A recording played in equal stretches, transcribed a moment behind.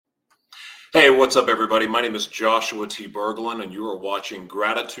Hey, what's up, everybody? My name is Joshua T. Berglund, and you are watching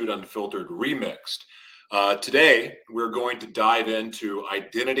Gratitude Unfiltered Remixed. Today, we're going to dive into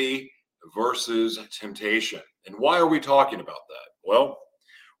identity versus temptation. And why are we talking about that? Well,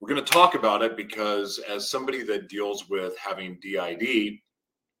 we're going to talk about it because as somebody that deals with having DID,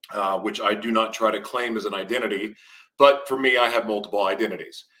 which I do not try to claim as an identity, but for me, I have multiple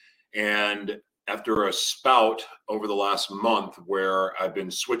identities. And after a spout over the last month where I've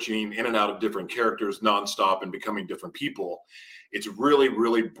been switching in and out of different characters nonstop and becoming different people, it's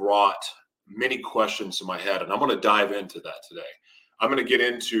really brought many questions to my head. And I'm going to dive into that today. I'm going to get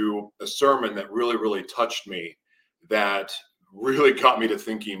into a sermon that really touched me, that really got me to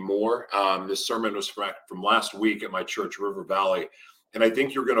thinking more. This sermon was from last week at my church, River Valley. And I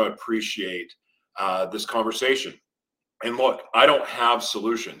think you're going to appreciate this conversation. And look, I don't have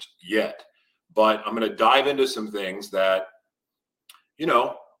solutions yet, but I'm going to dive into some things that,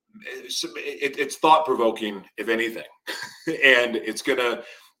 it's thought-provoking, if anything. And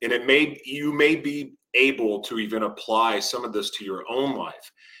you may be able to even apply some of this to your own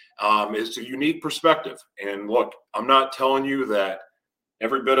life. It's a unique perspective. And look, I'm not telling you that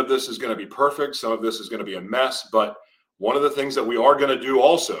every bit of this is going to be perfect. Some of this is going to be a mess. But one of the things that we are going to do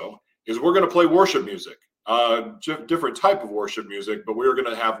also is we're going to play worship music. Different type of worship music, but we're going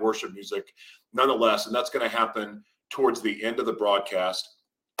to have worship music nonetheless, and that's going to happen towards the end of the broadcast.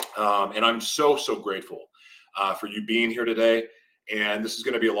 And I'm so grateful for you being here today, and this is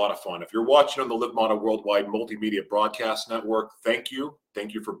going to be a lot of fun. If you're watching on the Live Motto Worldwide Multimedia Broadcast Network, thank you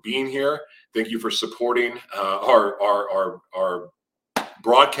for being here. Thank you for supporting our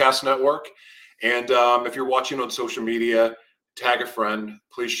broadcast network. And if you're watching on social media, tag a friend,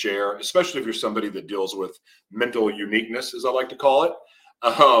 please share, especially if you're somebody that deals with mental uniqueness, as I like to call it.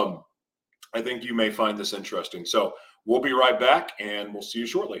 I think you may find this interesting. So we'll be right back, and we'll see you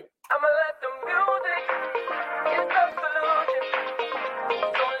shortly. I'ma let the music is the solution.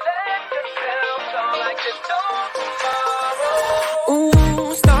 Don't let yourself sound like you don't tomorrow.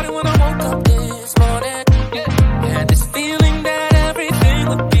 Ooh, started when I woke up this morning. Had this feeling that everything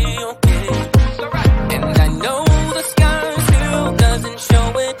would be okay. And I know the sky still doesn't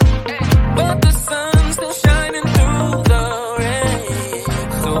show it, but the sun's still shining through the rain.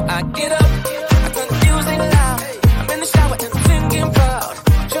 So I get up, I turn the music loud. I'm in the shower and I'm singing proud.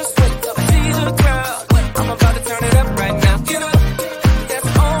 Just wait till I see the crowd. I'm about to turn it up right now. Get up,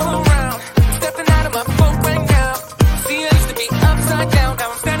 dance all around. Stepping out of my boat right now. See, I used to be upside down.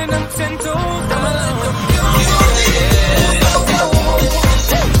 Now I'm standing up 10 toes down. I'ma let the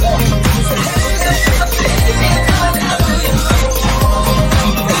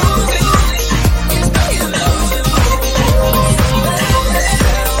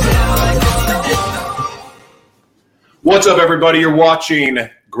What's up, everybody? You're watching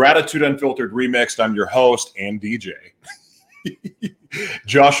Gratitude Unfiltered Remixed. I'm your host and DJ,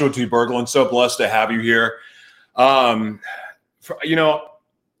 Joshua T. Berglund. So blessed to have you here. I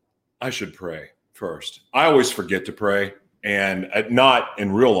should pray first. I always forget to pray, and not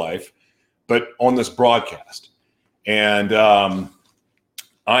in real life, but on this broadcast. And I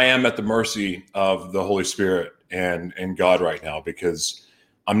am at the mercy of the Holy Spirit and God right now, because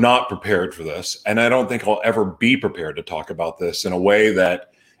I'm not prepared for this, and I don't think I'll ever be prepared to talk about this in a way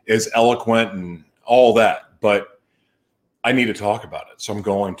that is eloquent and all that, but I need to talk about it, so I'm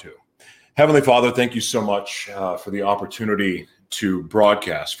going to. Heavenly Father, thank you so much for the opportunity to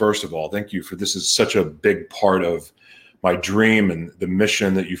broadcast. First of all, thank you for this is such a big part of my dream and the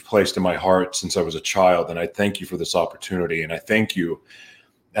mission that you've placed in my heart since I was a child, and I thank you for this opportunity, and I thank you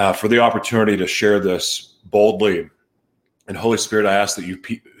for the opportunity to share this boldly. And Holy Spirit, I ask that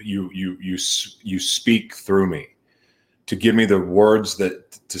you speak through me, to give me the words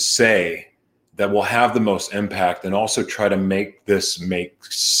to say that will have the most impact, and also try to make this make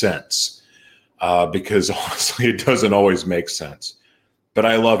sense, because honestly, it doesn't always make sense. But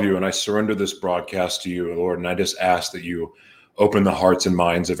I love you, and I surrender this broadcast to you, Lord, and I just ask that you open the hearts and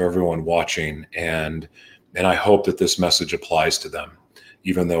minds of everyone watching, and I hope that this message applies to them,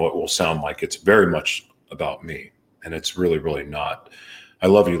 even though it will sound like it's very much about me. And it's really not. I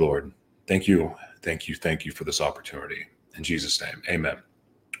love you, Lord. Thank you for this opportunity. In Jesus' name, amen.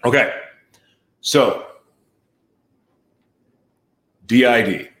 Okay, so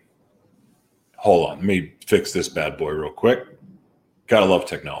DID. Hold on, let me fix this bad boy real quick. Gotta love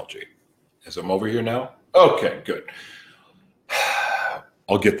technology. As I'm over here now? Okay, good.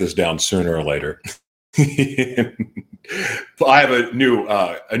 I'll get this down sooner or later. I have a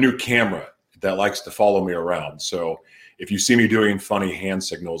new camera that likes to follow me around. So if you see me doing funny hand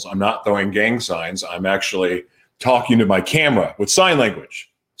signals, I'm not throwing gang signs. I'm actually talking to my camera with sign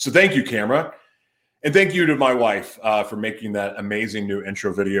language. So thank you, camera. And thank you to my wife for making that amazing new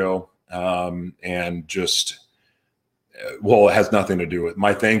intro video. And just, well, it has nothing to do with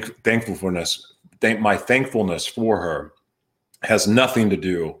my thankfulness for her has nothing to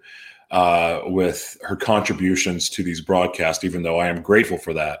do with her contributions to these broadcasts, even though I am grateful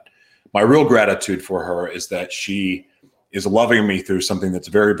for that. My real gratitude for her is that she is loving me through something that's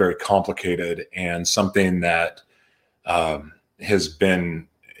very, very complicated and something that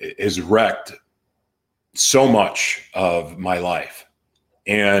has wrecked so much of my life.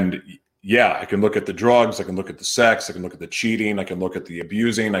 And yeah, I can look at the drugs, I can look at the sex, I can look at the cheating, I can look at the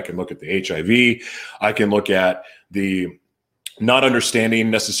abusing, I can look at the HIV, I can look at the not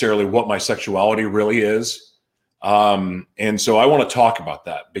understanding necessarily what my sexuality really is. And so I want to talk about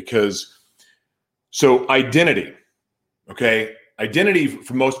that because, so identity, okay? Identity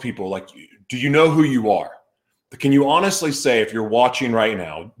for most people, like, do you know who you are? Can you honestly say, if you're watching right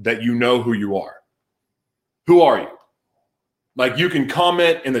now, that you know who you are? Who are you? Like, you can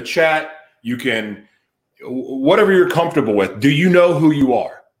comment in the chat, you can, whatever you're comfortable with. Do you know who you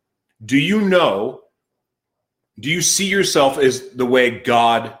are? Do you see yourself as the way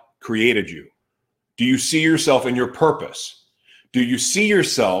God created you? Do you see yourself in your purpose? Do you see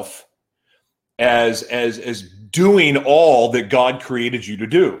yourself as doing all that God created you to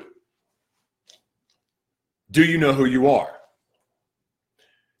do? Do you know who you are?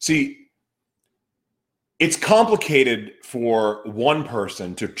 See, it's complicated for one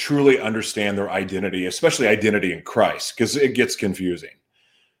person to truly understand their identity, especially identity in Christ, because it gets confusing.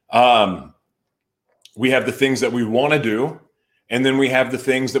 We have the things that we want to do, and then we have the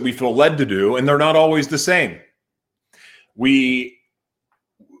things that we feel led to do, and they're not always the same. We've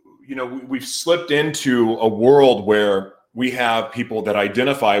slipped into a world where we have people that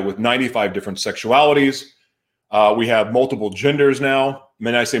identify with 95 different sexualities. We have multiple genders now. I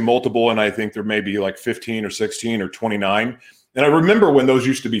mean, I say multiple, and I think there may be like 15 or 16 or 29. And I remember when those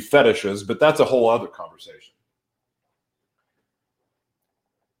used to be fetishes, but that's a whole other conversation.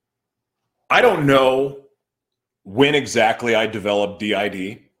 I don't know when exactly I developed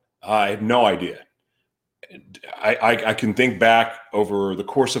DID. I have no idea. I can think back over the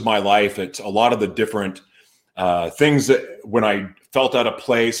course of my life. It's a lot of the different things that when I felt out of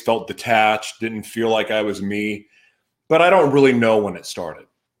place, felt detached, didn't feel like I was me. But I don't really know when it started.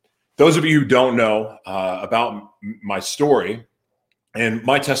 Those of you who don't know about my story, and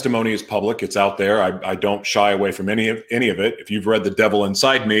my testimony is public, it's out there. I don't shy away from any of it. If you've read The Devil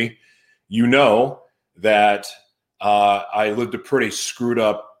Inside Me, you know that I lived a pretty screwed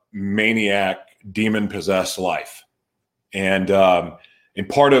up, maniac, demon-possessed life. And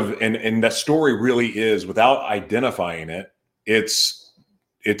part of that story really is, without identifying it, it's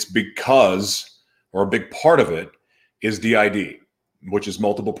because, or a big part of it, is DID, which is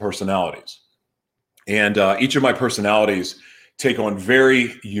multiple personalities. And each of my personalities take on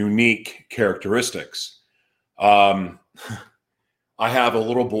very unique characteristics. I have a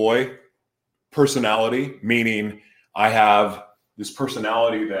little boy personality, meaning I have this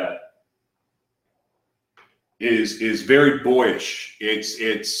personality that is very boyish.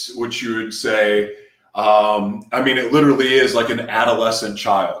 It's what you would say, it literally is like an adolescent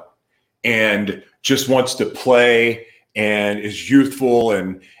child and just wants to play and is youthful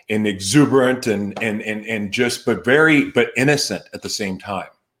and exuberant and but innocent at the same time.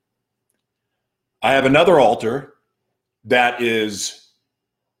 I have another alter that is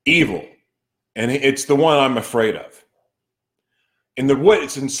evil, and it's the one I'm afraid of. And the way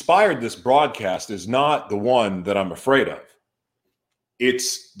it's inspired this broadcast is not the one that I'm afraid of.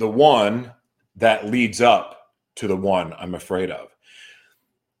 It's the one that leads up to the one I'm afraid of.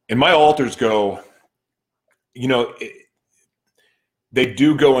 And my alters go, they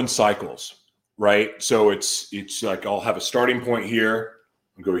do go in cycles, right? So it's like I'll have a starting point here,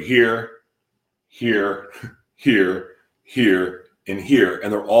 I'll go here, here, here, here, and here,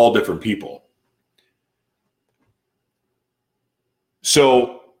 and they're all different people.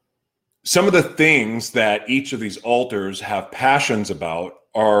 So some of the things that each of these alters have passions about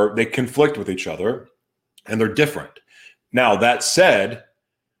they conflict with each other, and they're different. Now, that said,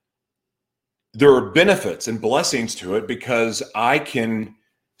 there are benefits and blessings to it because I can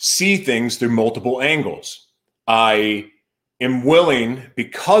see things through multiple angles. I am willing,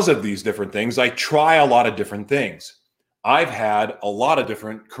 because of these different things, I try a lot of different things. I've had a lot of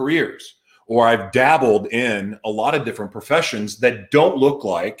different careers, or I've dabbled in a lot of different professions that don't look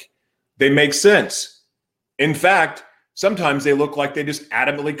like they make sense. In fact, sometimes they look like they just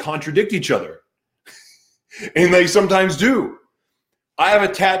adamantly contradict each other. And they sometimes do. I have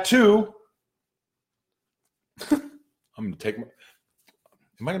a tattoo. I'm going to take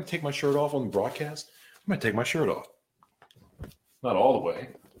Am I going to take my shirt off on the broadcast? I'm going to take my shirt off. Not all the way.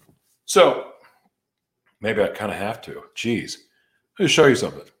 So maybe I kind of have to. Jeez. Let me show you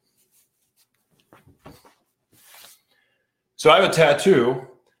something. So I have a tattoo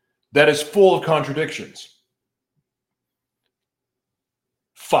that is full of contradictions.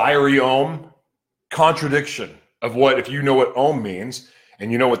 Fiery Om, contradiction of what, if you know what Om means,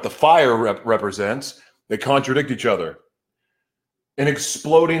 and you know what the fire represents, they contradict each other. An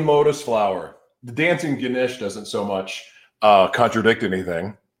exploding lotus flower. The dancing Ganesh doesn't so much contradict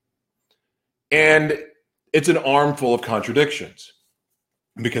anything. And it's an armful of contradictions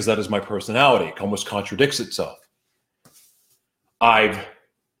because that is my personality. It almost contradicts itself. I've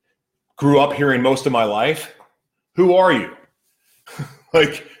grew up hearing most of my life, who are you?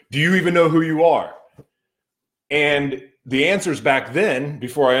 Like, do you even know who you are? And the answers back then,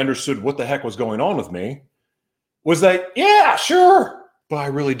 before I understood what the heck was going on with me, was that, yeah, sure, but I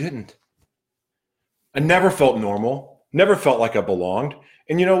really didn't. I never felt normal, never felt like I belonged.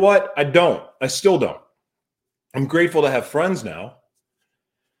 And you know what? I don't. I still don't. I'm grateful to have friends now.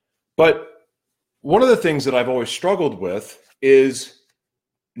 But one of the things that I've always struggled with is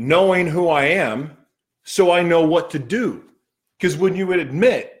knowing who I am so I know what to do. Because when you would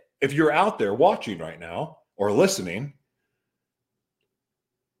admit, if you're out there watching right now or listening,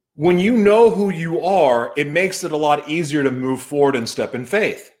 when you know who you are, it makes it a lot easier to move forward and step in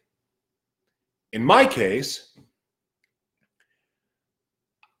faith. In my case,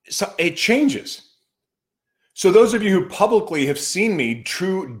 so it changes. So those of you who publicly have seen me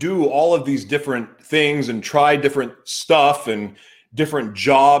do all of these different things and try different stuff and different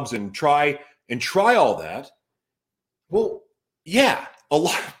jobs and try all that, well, yeah, a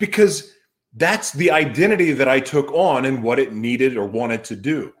lot, because that's the identity that I took on and what it needed or wanted to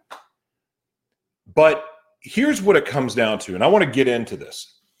do. But here's what it comes down to, and I want to get into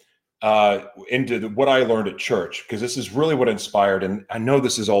this, into what I learned at church, because this is really what inspired, and I know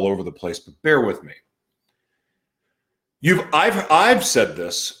this is all over the place, but bear with me. I've said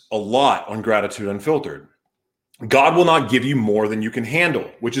this a lot on Gratitude Unfiltered. God will not give you more than you can handle,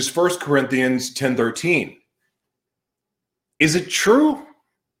 which is 1 Corinthians 10:13. Is it true?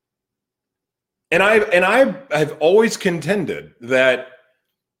 And I've always contended that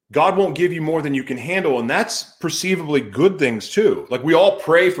God won't give you more than you can handle, and that's perceivably good things too. Like, we all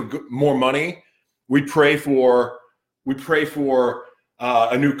pray for more money. We pray for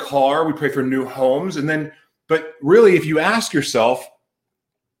a new car. We pray for new homes, but really, if you ask yourself,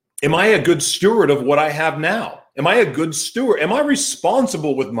 am I a good steward of what I have now? Am I a good steward? Am I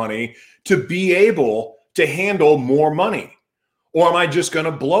responsible with money to be able to handle more money? Or am I just going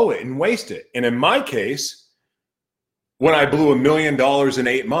to blow it and waste it? And in my case, when I blew $1 million in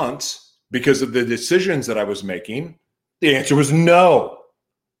 8 months because of the decisions that I was making, the answer was no.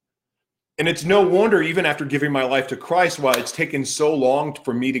 And it's no wonder, even after giving my life to Christ, why it's taken so long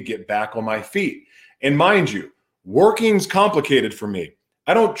for me to get back on my feet. And mind you, working's complicated for me.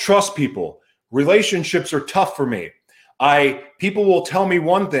 I don't trust people. Relationships are tough for me. People will tell me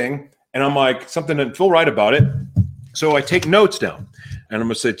one thing, and I'm like, something doesn't feel right about it. So I take notes down, and I'm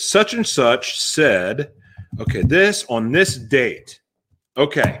going to say such and such said, okay, this on this date.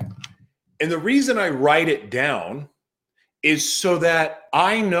 Okay. And the reason I write it down is so that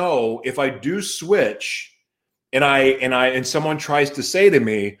I know if I do switch and someone tries to say to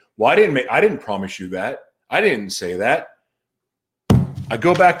me, well, I didn't promise you that. I didn't say that. I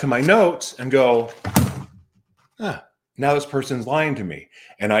go back to my notes and go, now this person's lying to me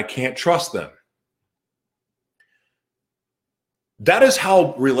and I can't trust them. That is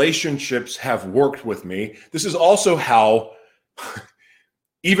how relationships have worked with me. This is also how,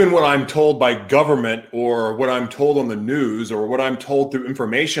 even what I'm told by government or what I'm told on the news or what I'm told through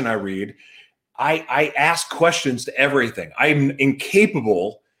information I read, I ask questions to everything. I'm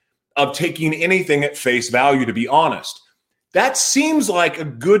incapable of taking anything at face value, to be honest. That seems like a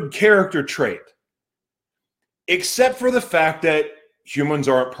good character trait, except for the fact that humans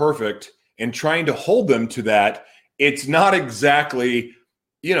aren't perfect, and trying to hold them to that, it's not exactly,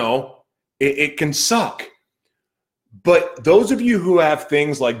 it can suck. But those of you who have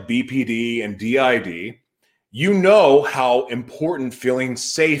things like BPD and DID, you know how important feeling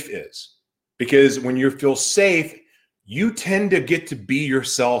safe is. Because when you feel safe, you tend to get to be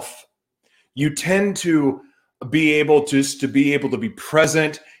yourself. You tend to be able to be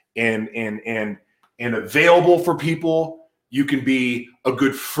present and available for people. You can be a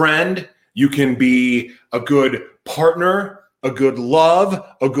good friend. You can be a good partner, a good love,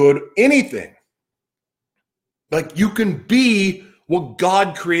 a good anything. Like, you can be what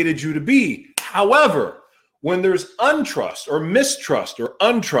God created you to be. However, when there's untrust or mistrust or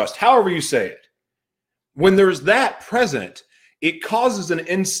untrust, however you say it, when there's that present, it causes an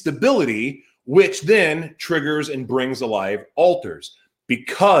instability, which then triggers and brings alive altars,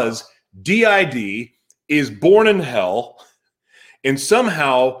 because DID is born in hell and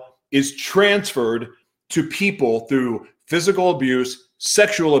somehow is transferred to people through physical abuse,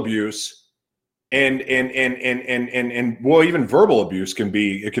 sexual abuse, and well, even verbal abuse can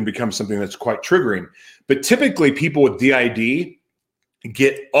become something that's quite triggering. But typically people with DID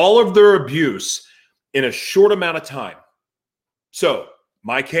get all of their abuse in a short amount of time. So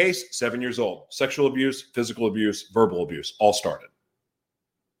my case, 7 years old, sexual abuse, physical abuse, verbal abuse, all started.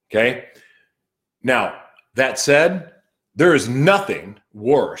 Okay. Now, that said, there is nothing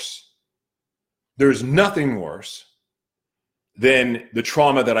worse. There's nothing worse than the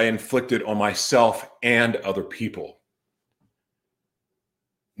trauma that I inflicted on myself and other people.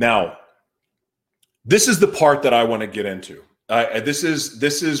 Now, this is the part that I want to get into. This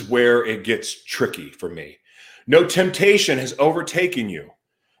is where it gets tricky for me. No temptation has overtaken you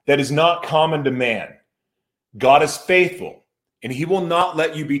that is not common to man. God is faithful, and he will not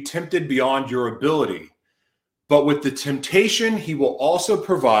let you be tempted beyond your ability. But with the temptation, he will also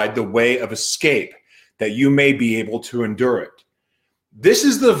provide the way of escape that you may be able to endure it. This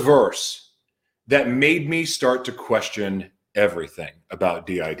is the verse that made me start to question everything about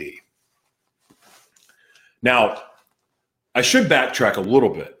DID. Now, I should backtrack a little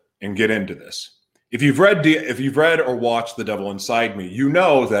bit and get into this. If you've read or watched The Devil Inside Me, you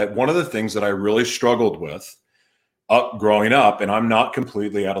know that one of the things that I really struggled with growing up, and I'm not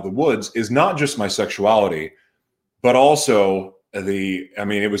completely out of the woods, is not just my sexuality, but also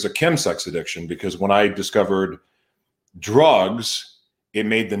it was a chemsex addiction, because when I discovered drugs, it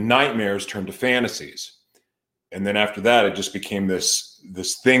made the nightmares turn to fantasies. And then after that, it just became this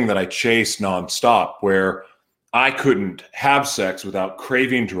thing that I chased nonstop, where I couldn't have sex without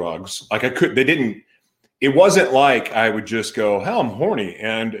craving drugs. It wasn't like I would just go, hell, I'm horny,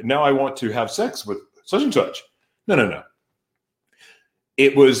 and now I want to have sex with such and such. No.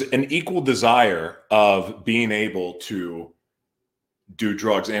 It was an equal desire of being able to do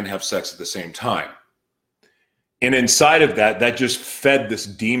drugs and have sex at the same time. And inside of that just fed this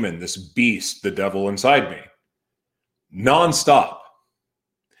demon, this beast, the devil inside me, nonstop.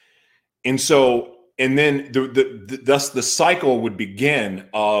 And then thus the cycle would begin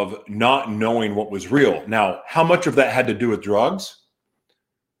of not knowing what was real. Now, how much of that had to do with drugs?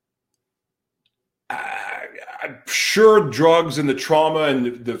 I'm sure drugs and the trauma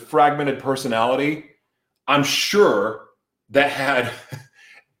and the fragmented personality, I'm sure that had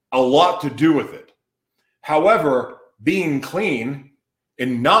a lot to do with it. However, being clean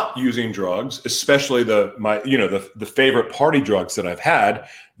and not using drugs, especially the favorite party drugs that I've had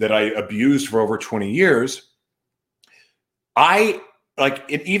that I abused for over 20 years,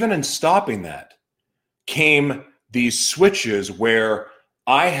 even in stopping that came these switches where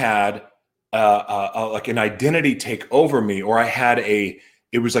I had like an identity take over me, or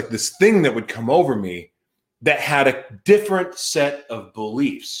it was like this thing that would come over me that had a different set of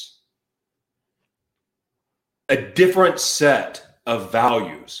beliefs, a different set of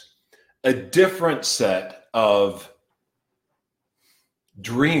values, a different set of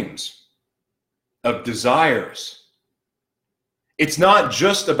dreams, of desires. It's not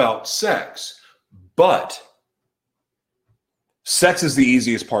just about sex, but sex is the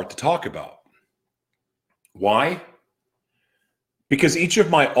easiest part to talk about. Why? Because each of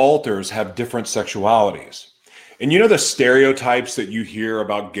my alters have different sexualities. And you know the stereotypes that you hear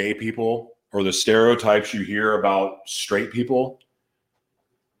about gay people, or the stereotypes you hear about straight people?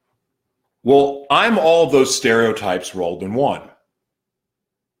 Well, I'm all those stereotypes rolled in one.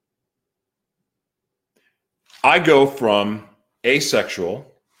 I go from asexual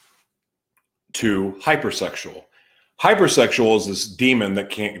to hypersexual. Hypersexual is this demon that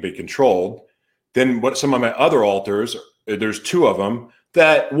can't be controlled. Then what some of my other alters, there's two of them,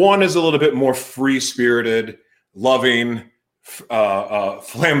 that one is a little bit more free-spirited, loving,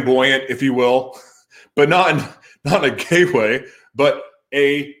 flamboyant, if you will, but not in a gay way, but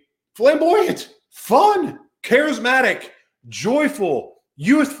a flamboyant, fun, charismatic, joyful,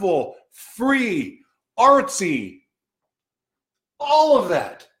 youthful, free, artsy, all of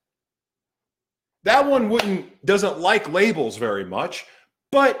that. That one doesn't like labels very much,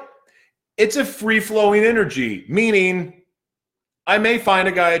 but it's a free-flowing energy, meaning I may find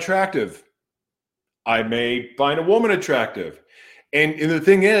a guy attractive. I may find a woman attractive. And the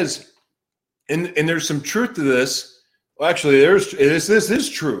thing is, and there's some truth to this. Well, actually, this is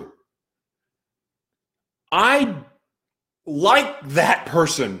true. I like that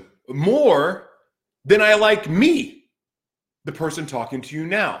person more then I like me, the person talking to you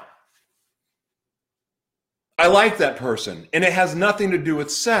now. I like that person, and it has nothing to do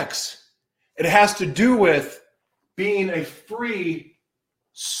with sex. It has to do with being a free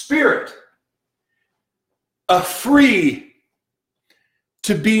spirit, a free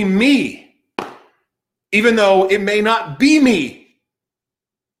to be me, even though it may not be me.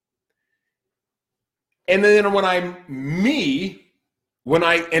 And then when I'm me,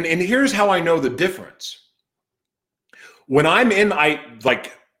 and here's how I know the difference. When I'm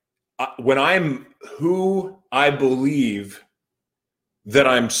when I'm who I believe that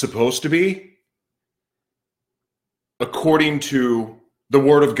I'm supposed to be, according to the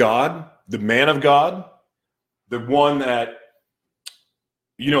Word of God, the man of God, the one that,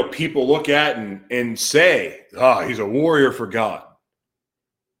 people look at and say, he's a warrior for God.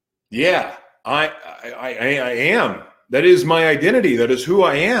 Yeah, I am. That is my identity. That is who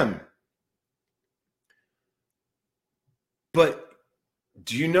I am. But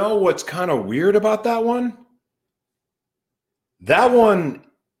do you know what's kind of weird about that one? That one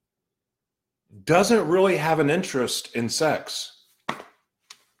doesn't really have an interest in sex.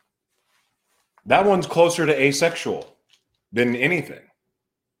 That one's closer to asexual than anything.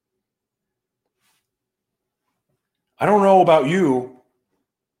 I don't know about you,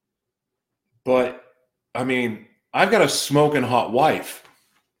 but I've got a smoking hot wife.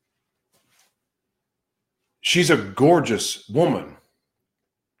 She's a gorgeous woman.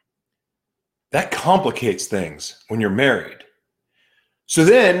 That complicates things when you're married. So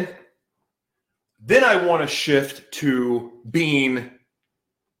then I want to shift to being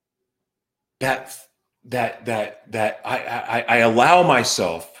that I allow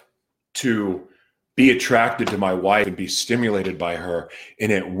myself to be attracted to my wife and be stimulated by her,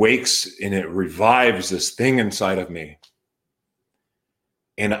 and it wakes and it revives this thing inside of me.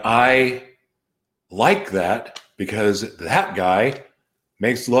 And I like that because that guy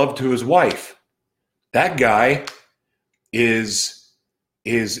makes love to his wife. That guy is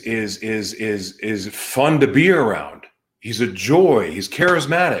fun to be around. He's a joy. He's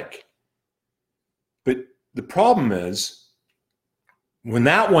charismatic. But the problem is when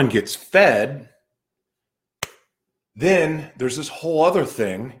that one gets fed, then there's this whole other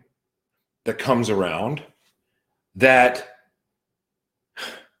thing that comes around that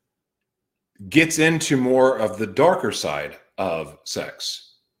gets into more of the darker side of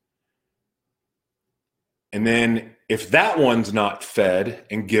sex. And then if that one's not fed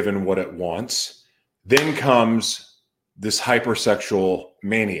and given what it wants, then comes this hypersexual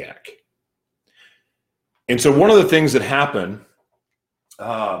maniac. And so one of the things that happened,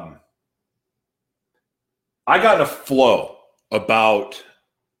 I got in a flow about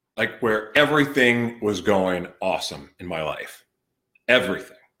where everything was going awesome in my life.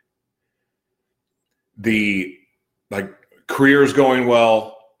 Everything. The career's going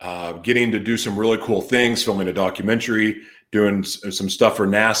well, getting to do some really cool things, filming a documentary, doing some stuff for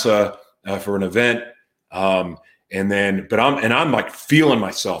NASA for an event. But I'm feeling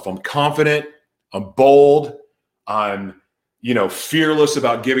myself. I'm confident. I'm bold. I'm, fearless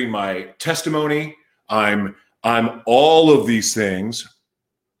about giving my testimony. I'm all of these things.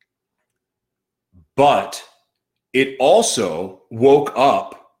 But it also woke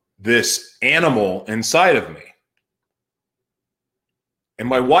up this animal inside of me. And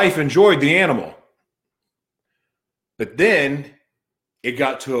my wife enjoyed the animal. But then it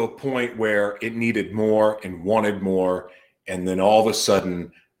got to a point where it needed more and wanted more. And then all of a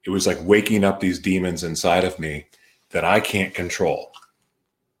sudden, it was like waking up these demons inside of me that I can't control.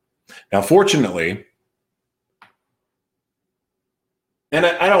 Now, fortunately, and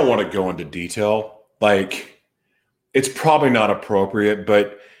I don't want to go into detail, it's probably not appropriate,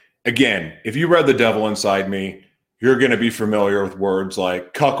 but again, if you read The Devil Inside Me, you're going to be familiar with words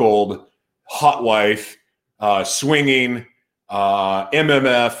like cuckold, hot wife, swinging,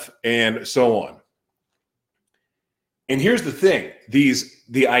 MMF, and so on. And here's the thing,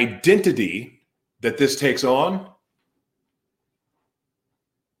 the identity that this takes on,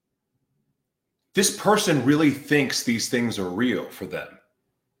 this person really thinks these things are real for them.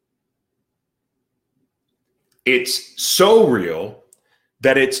 It's so real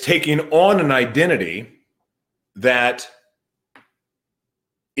that it's taking on an identity that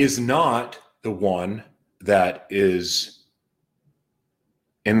is not the one that is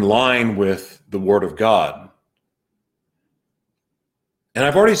in line with the Word of God. And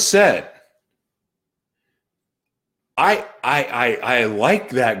I've already said, I like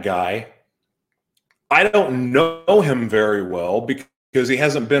that guy. I don't know him very well because he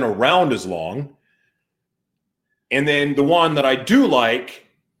hasn't been around as long. And then the one that I do like,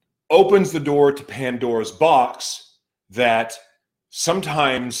 opens the door to Pandora's box that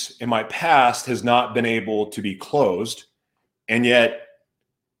sometimes in my past has not been able to be closed. And yet,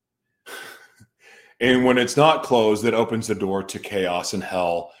 and when it's not closed, it opens the door to chaos and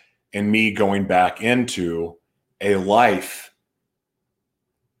hell and me going back into a life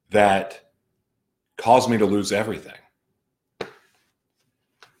that caused me to lose everything.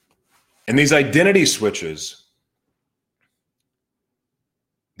 And these identity switches,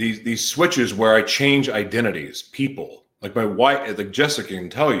 these switches where I change identities, people, like my wife, like Jessica can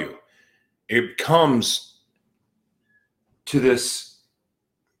tell you, it comes to this,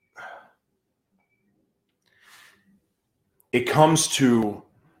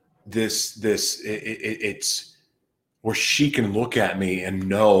 it's where she can look at me and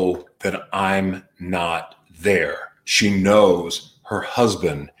know that I'm not there. She knows her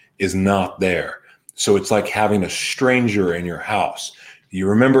husband is not there. So it's like having a stranger in your house. You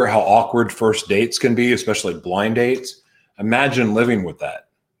remember how awkward first dates can be, especially blind dates? Imagine living with that.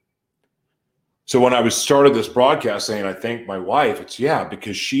 So when I started this broadcast saying, I thank my wife, it's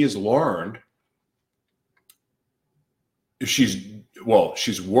because she has learned, she's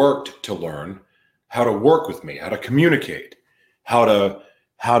worked to learn how to work with me, how to communicate, how to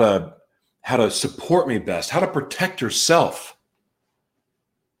support me best, how to protect herself.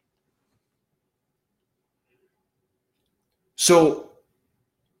 So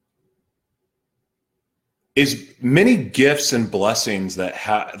is many gifts and blessings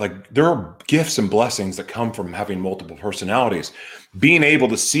that there are gifts and blessings that come from having multiple personalities, being able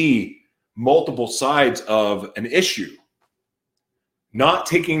to see multiple sides of an issue, not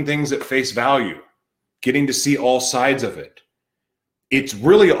taking things at face value, getting to see all sides of it. It's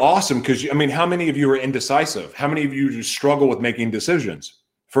really awesome because, how many of you are indecisive? How many of you just struggle with making decisions?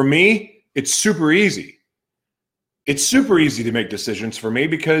 For me, it's super easy. It's super easy to make decisions for me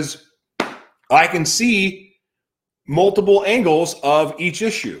because I can see multiple angles of each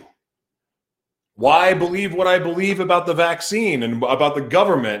issue. Why I believe what I believe about the vaccine and about the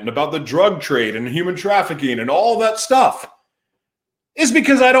government and about the drug trade and human trafficking and all that stuff is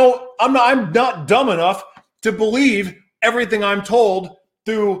because I'm not dumb enough to believe everything I'm told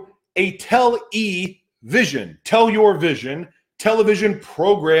through a tell your vision, television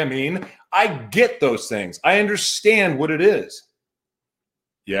programming. I get those things. I understand what it is.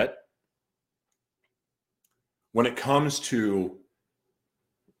 Yet, when it comes to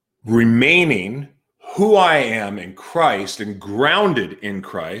remaining who I am in Christ and grounded in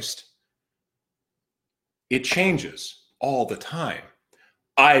Christ, it changes all the time.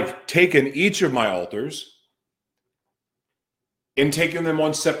 I've taken each of my altars and taken them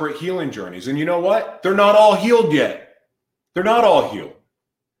on separate healing journeys. And you know what? They're not all healed yet. They're not all healed.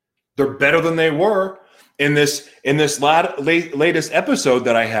 They're better than they were. In this latest episode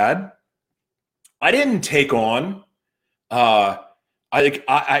that I had, I didn't take on, believe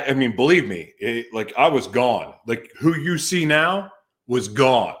me, I was gone. Like who you see now was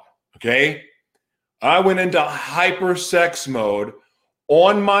gone, okay? I went into hyper sex mode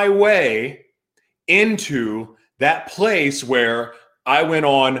on my way into that place where I went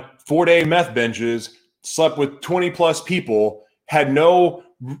on 4-day meth binges, slept with 20 plus people, had no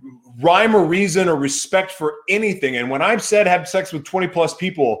rhyme or reason or respect for anything. And when I've said have sex with 20 plus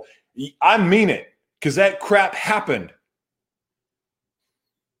people, I mean it. Because that crap happened.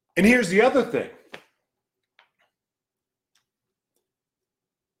 And here's the other thing.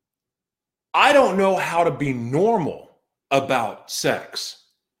 I don't know how to be normal about sex.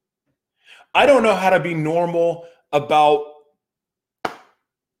 I don't know how to be normal about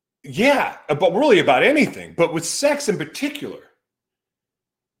anything, but with sex in particular.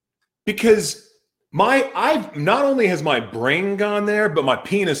 Because not only has my brain gone there, but my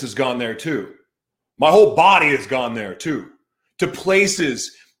penis has gone there too. My whole body has gone there too, to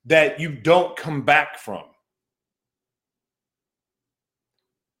places that you don't come back from.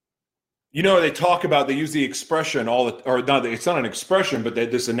 They talk about, they use the expression it's not an expression, but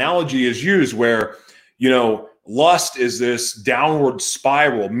this analogy is used where, lust is this downward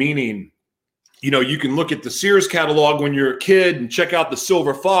spiral, meaning, you can look at the Sears catalog when you're a kid and check out the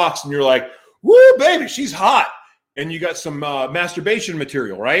silver fox and you're like, woo, baby, she's hot. And you got some masturbation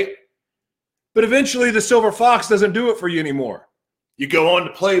material, right? But eventually the silver fox doesn't do it for you anymore. You go on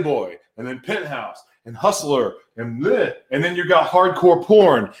to Playboy and then Penthouse and Hustler and then you got hardcore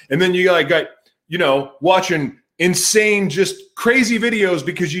porn. And then you got watching insane, just crazy videos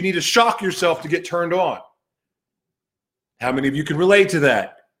because you need to shock yourself to get turned on. How many of you can relate to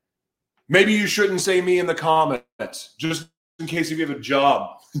that? Maybe you shouldn't say me in the comments, just in case if you have a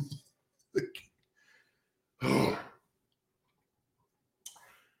job.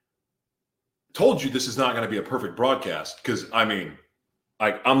 told you this is not going to be a perfect broadcast because, I mean,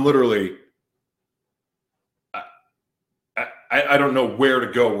 like I'm literally, I don't know where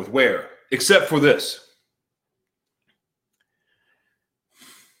to go with where, except for this.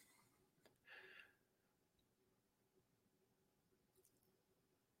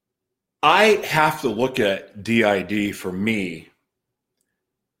 I have to look at DID for me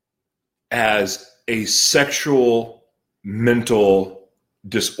as a sexual mental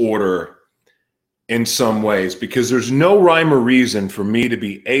disorder in some ways, because there's no rhyme or reason for me to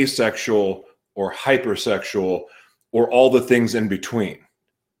be asexual or hypersexual or all the things in between.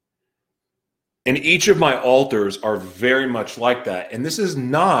 And each of my alters are very much like that. And this is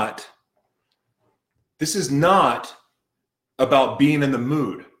not about being in the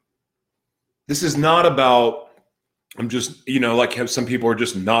mood. This is not about, I'm just, like how some people are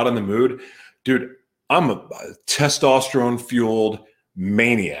just not in the mood. Dude, I'm a testosterone fueled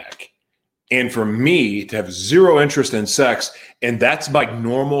maniac. And for me to have zero interest in sex, and that's my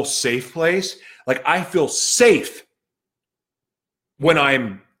normal safe place, like I feel safe when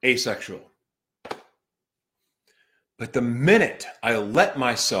I'm asexual. But the minute I let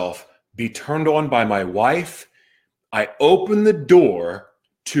myself be turned on by my wife, I open the door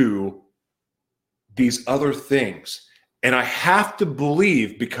to these other things. And I have to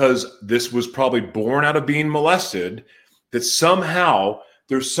believe, because this was probably born out of being molested, that somehow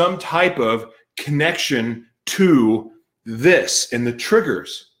there's some type of connection to this and the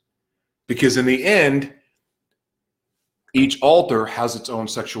triggers. Because in the end, each altar has its own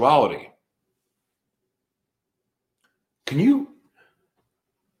sexuality. Can you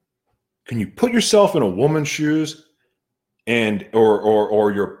put yourself in a woman's shoes and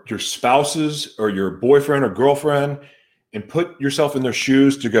or your spouse's or your boyfriend or girlfriend, and put yourself in their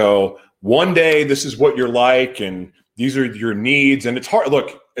shoes to go, one day this is what you're like and these are your needs? And it's hard.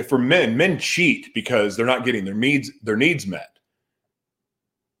 Look, for men cheat because they're not getting their needs met.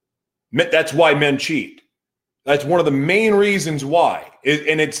 That's why men cheat. That's one of the main reasons why.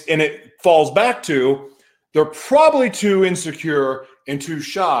 And it falls back to they're probably too insecure and too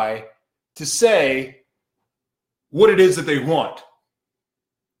shy to say what it is that they want.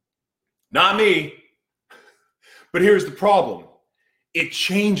 Not me. But here's the problem. It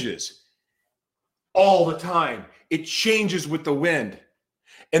changes all the time. It changes with the wind.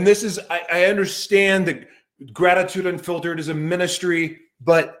 And this is, I understand that Gratitude Unfiltered is a ministry,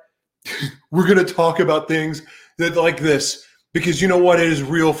 but we're going to talk about things that like this, because you know what? It is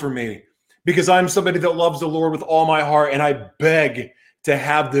real for me. Because I'm somebody that loves the Lord with all my heart, and I beg to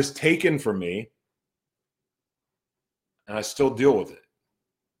have this taken from me. And I still deal with it.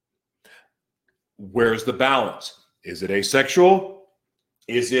 Where's the balance? Is it asexual?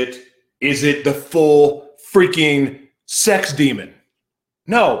 Is it the full freaking sex demon?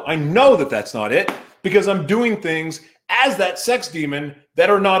 No, I know that that's not it, because I'm doing things as that sex demon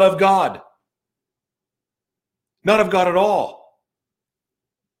that are not of God. Not of God at all.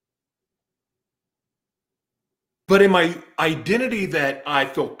 But in my identity that I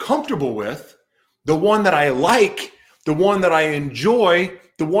feel comfortable with, the one that I like, the one that I enjoy,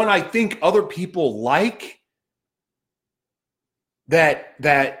 the one I think other people like,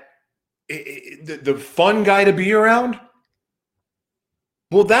 the fun guy to be around,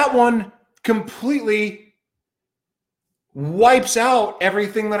 well, that one completely wipes out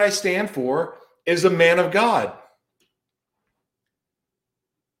everything that I stand for as a man of God.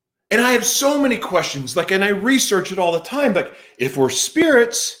 And I have so many questions, and I research it all the time. Like, if we're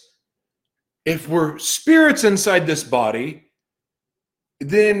spirits inside this body,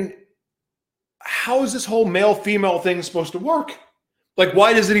 then how is this whole male-female thing supposed to work? Like,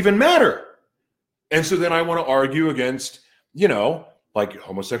 why does it even matter? And so then I want to argue against,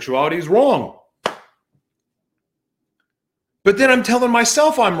 homosexuality is wrong. But then I'm telling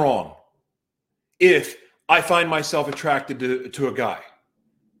myself I'm wrong if I find myself attracted to a guy.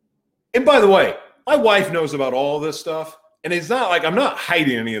 And by the way, my wife knows about all this stuff. And it's not like I'm not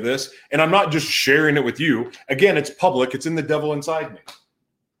hiding any of this. And I'm not just sharing it with you. Again, it's public. It's in the devil inside me.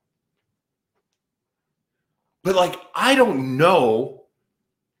 But I don't know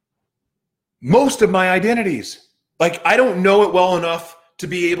most of my identities. I don't know it well enough to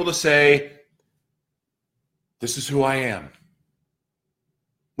be able to say, this is who I am.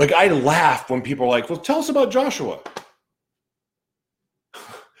 I laugh when people are like, well, tell us about Joshua.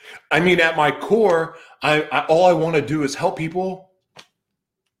 I mean, at my core, all I want to do is help people.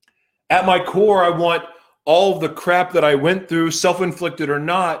 At my core, I want all of the crap that I went through, self-inflicted or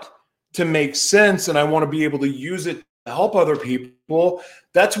not, to make sense, and I want to be able to use it to help other people.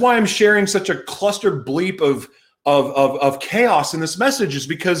 That's why I'm sharing such a cluster bleep of of chaos in this message is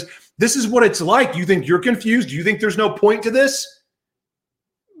because this is what it's like. You think you're confused? You think there's no point to this?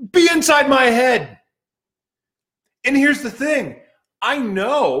 Be inside my head. And here's the thing. I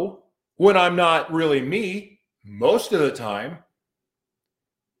know when I'm not really me most of the time.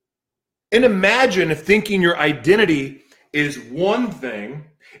 And imagine if thinking your identity is one thing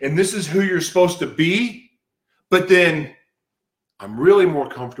and this is who you're supposed to be, but then I'm really more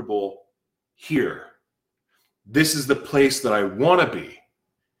comfortable here. This is the place that I want to be.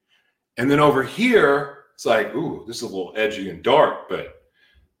 And then over here, it's like, ooh, this is a little edgy and dark, but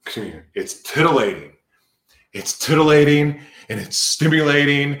it's titillating. It's titillating and it's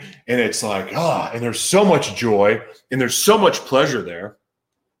stimulating and it's like, and there's so much joy and there's so much pleasure there.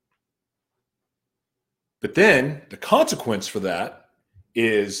 But then the consequence for that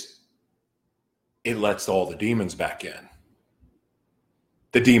is it lets all the demons back in.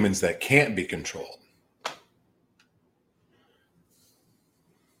 The demons that can't be controlled.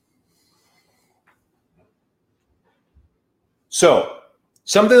 So,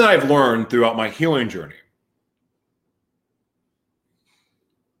 something that I've learned throughout my healing journey.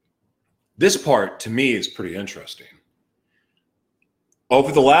 This part, to me, is pretty interesting.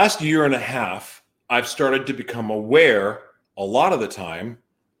 Over the last year and a half, I've started to become aware, a lot of the time,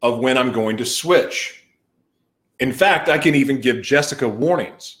 of when I'm going to switch. In fact, I can even give Jessica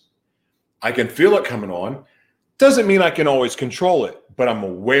warnings. I can feel it coming on. Doesn't mean I can always control it, but I'm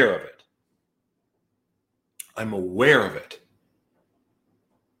aware of it. I'm aware of it.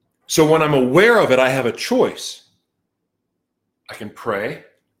 So when I'm aware of it, I have a choice. I can pray.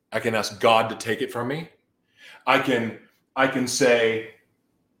 I can ask God to take it from me. I can say,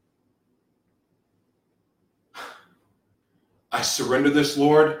 I surrender this,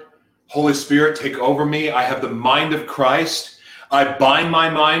 Lord. Holy Spirit, take over me. I have the mind of Christ. I bind my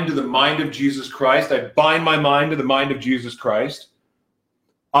mind to the mind of Jesus Christ. I bind my mind to the mind of Jesus Christ.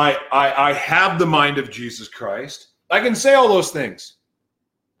 I have the mind of Jesus Christ. I can say all those things.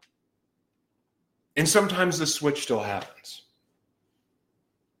 And sometimes the switch still happens.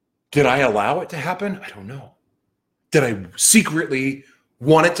 Did I allow it to happen? I don't know. Did I secretly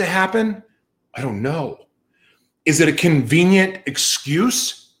want it to happen? I don't know. Is it a convenient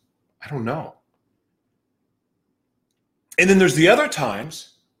excuse? I don't know. And then there's the other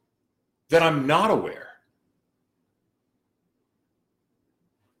times that I'm not aware.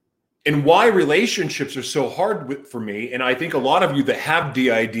 And why relationships are so hard for me, and I think a lot of you that have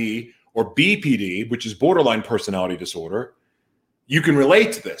DID or BPD, which is borderline personality disorder, you can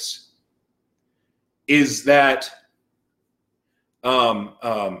relate to this, is that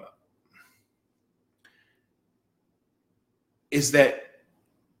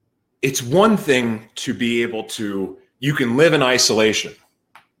it's one thing to be able to, you can live in isolation.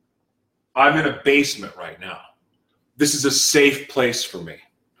 I'm in a basement right now. This is a safe place for me,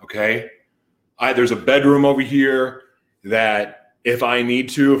 okay? There's a bedroom over here that if I need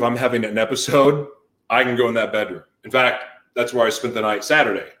to, if I'm having an episode, I can go in that bedroom. In fact, that's where I spent the night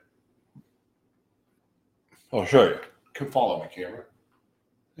Saturday. I'll show you. Come follow me, camera.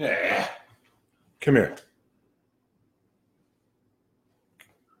 Yeah. Come here.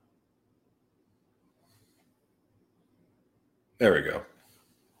 There we go.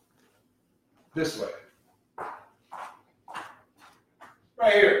 This way.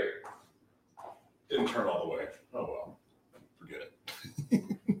 Right here. Didn't turn all the way. Oh, well. Forget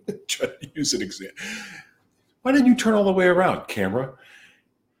it. Try to use an example. Why didn't you turn all the way around, camera?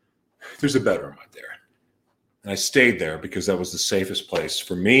 There's a bedroom right there. And I stayed there because that was the safest place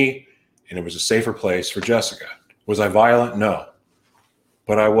for me, and it was a safer place for Jessica. Was I violent? No.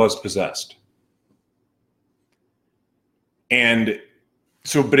 But I was possessed. And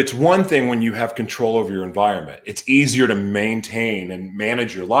so, but it's one thing when you have control over your environment. It's easier to maintain and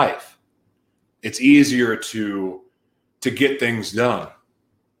manage your life. It's easier to get things done.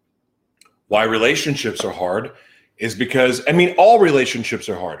 Why relationships are hard is because, I mean, all relationships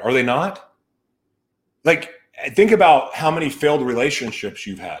are hard, are they not? Like, think about how many failed relationships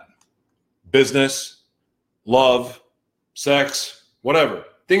you've had. Business, love, sex, whatever.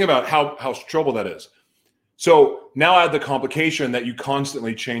 Think about how trouble that is. So now add the complication that you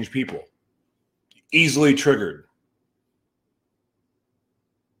constantly change people. Easily triggered.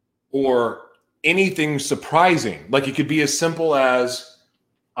 Or anything surprising. Like it could be as simple as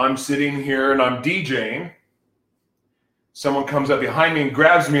I'm sitting here and I'm DJing. Someone comes up behind me and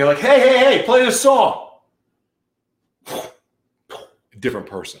grabs me like, hey, play this song. Different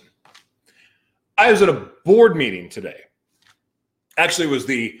person. I was at a board meeting today. Actually, it was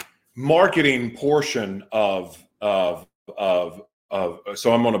the marketing portion of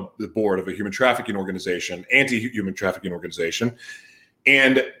so I'm on the board of a human trafficking organization, anti-human trafficking organization.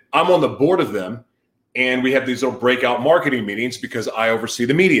 And I'm on the board of them. And we have these little breakout marketing meetings because I oversee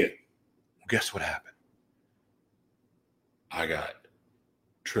the media. Well, guess what happened? I got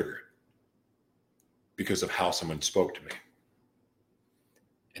triggered because of how someone spoke to me.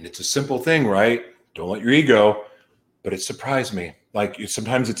 And it's a simple thing, right? Don't let your ego, but it surprised me. Like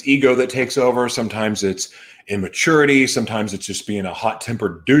sometimes it's ego that takes over. Sometimes it's immaturity. Sometimes it's just being a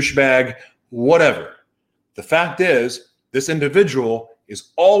hot-tempered douchebag, whatever. The fact is, this individual is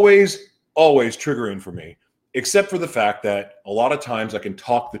always triggering for me, except for the fact that a lot of times I can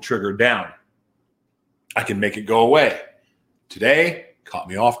talk the trigger down. I can make it go away. Today, caught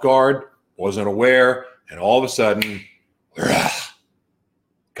me off guard, wasn't aware, and all of a sudden,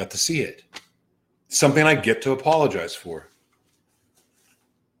 got to see it. Something I get to apologize for.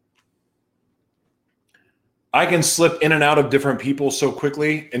 I can slip in and out of different people so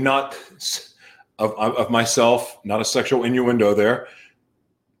quickly, and not of myself, not a sexual innuendo there.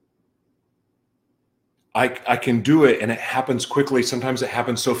 I can do it, and it happens quickly. Sometimes it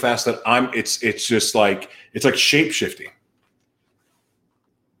happens so fast that it's just like, it's like shape shifting.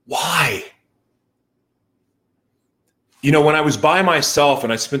 Why? You know, when I was by myself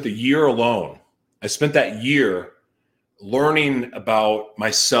and I spent the year alone, I spent that year learning about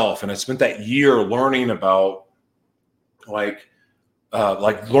myself, and I spent that year learning about like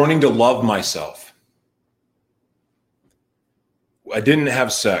learning to love myself. I didn't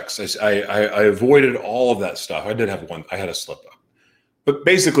have sex. I avoided all of that stuff. I did have one. I had a slip up, but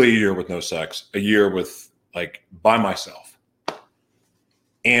basically a year with no sex, a year with like by myself.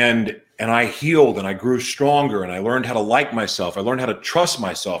 And I healed, and I grew stronger, and I learned how to like myself. I learned how to trust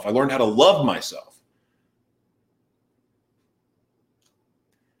myself. I learned how to love myself.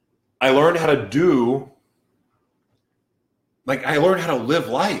 I learned how to I learned how to live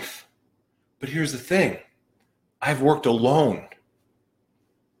life. But here's the thing. I've worked alone.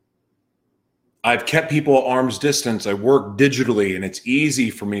 I've kept people at arm's distance. I work digitally, and it's easy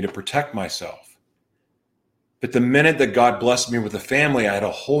for me to protect myself. But the minute that God blessed me with a family, I had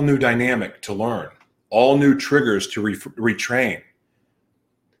a whole new dynamic to learn, all new triggers to retrain.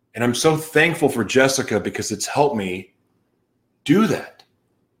 And I'm so thankful for Jessica because it's helped me do that.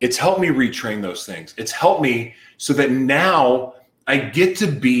 It's helped me retrain those things. It's helped me so that now I get to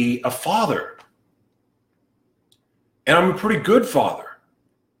be a father. And I'm a pretty good father.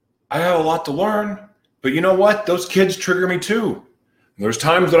 I have a lot to learn, but you know what? Those kids trigger me too. And there's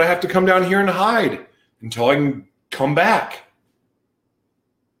times that I have to come down here and hide until I can come back.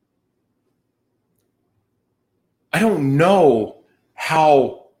 I don't know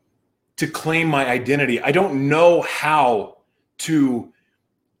how to claim my identity. I don't know how to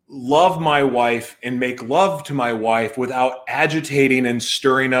love my wife and make love to my wife without agitating and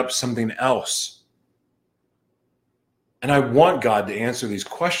stirring up something else. And I want God to answer these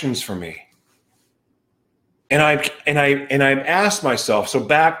questions for me. And I've asked myself, so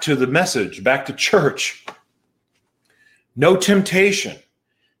back to the message, back to church. No temptation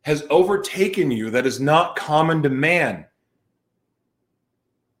has overtaken you that is not common to man.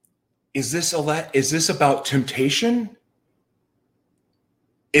 Is this about temptation?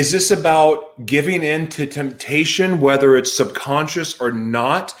 Is this about giving in to temptation, whether it's subconscious or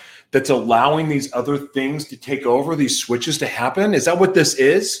not, that's allowing these other things to take over, these switches to happen? Is that what this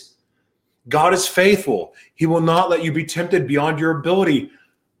is? God is faithful. He will not let you be tempted beyond your ability.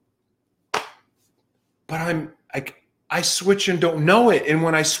 But I switch and don't know it. And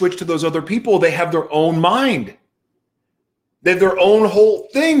when I switch to those other people, they have their own mind. They have their own whole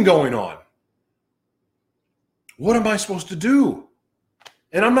thing going on. What am I supposed to do?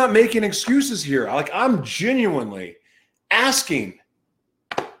 And I'm not making excuses here. I'm genuinely asking.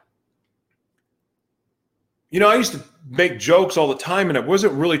 You know, I used to make jokes all the time, and I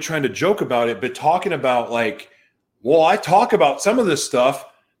wasn't really trying to joke about it, but talking about I talk about some of this stuff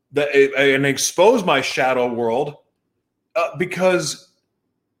and expose my shadow world because,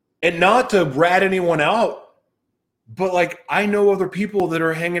 and not to rat anyone out, but I know other people that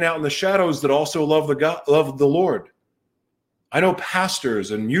are hanging out in the shadows that also love the Lord. I know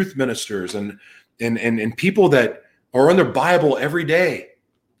pastors and youth ministers and people that are in their Bible every day.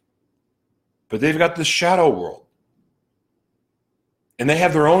 But they've got this shadow world. And they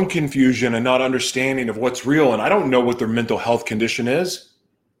have their own confusion and not understanding of what's real. And I don't know what their mental health condition is.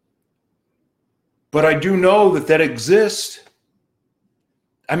 But I do know that exists.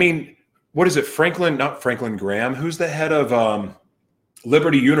 I mean, what is it? Not Franklin Graham. Who's the head of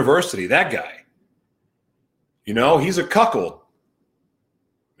Liberty University? That guy. You know, he's a cuckold.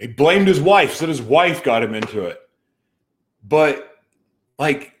 He blamed his wife, said his wife got him into it. But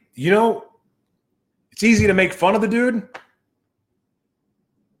like, it's easy to make fun of the dude,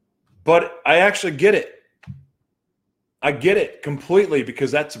 but I actually get it. I get it completely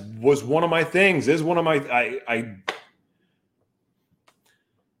because was one of my things, is one of my,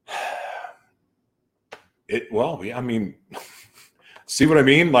 see what I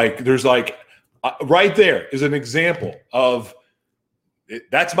mean? Like, there's like, right there is an example of,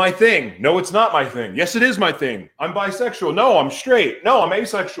 that's my thing. No, it's not my thing. Yes, it is my thing. I'm bisexual. No, I'm straight. No, I'm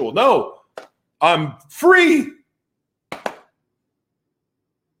asexual. No, I'm free.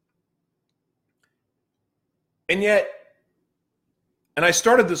 And yet, and I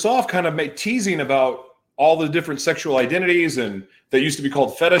started this off kind of teasing about all the different sexual identities and that used to be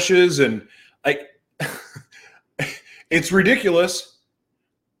called fetishes. And like, it's ridiculous.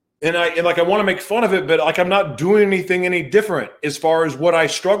 And I want to make fun of it, but like I'm not doing anything any different as far as what I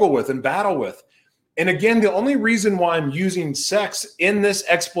struggle with and battle with. And again, the only reason why I'm using sex in this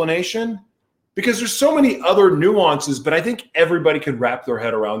explanation, because there's so many other nuances, but I think everybody can wrap their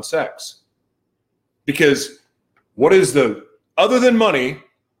head around sex. Because other than money,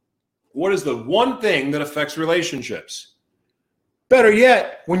 what is the one thing that affects relationships? Better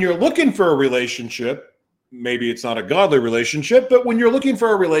yet, when you're looking for a relationship, maybe it's not a godly relationship, but when you're looking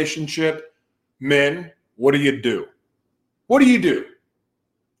for a relationship, men, what do? What do you do?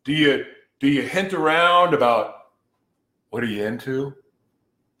 Do you hint around about what are you into?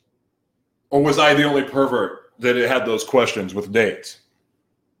 Or was I the only pervert that had those questions with dates?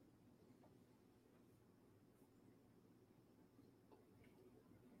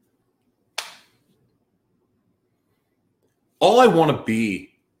 All I want to be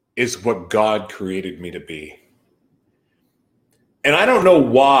is what God created me to be. And I don't know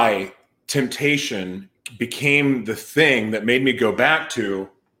why temptation became the thing that made me go back to,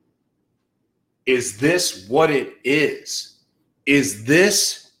 is this what it is? Is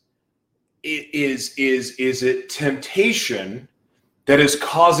it temptation that is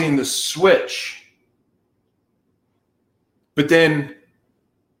causing the switch? But then,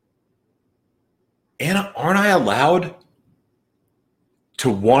 Anna, aren't I allowed to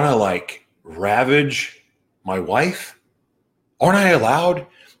want to like ravage my wife? Aren't I allowed?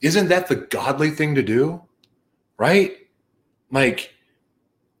 Isn't that the godly thing to do? Right? Like,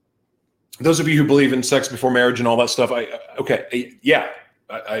 those of you who believe in sex before marriage and all that stuff,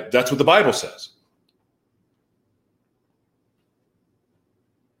 that's what the Bible says.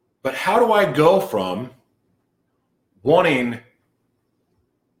 But how do I go from wanting,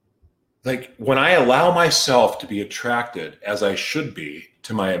 like, when I allow myself to be attracted as I should be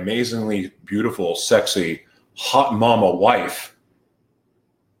to my amazingly beautiful, sexy, hot mama wife,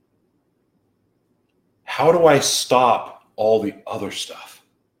 how do I stop all the other stuff?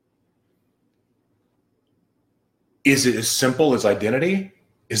 Is it as simple as identity?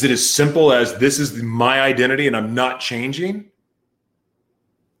 Is it as simple as this is my identity and I'm not changing?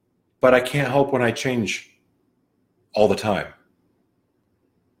 But I can't help when I change all the time.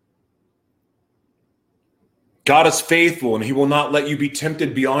 God is faithful and he will not let you be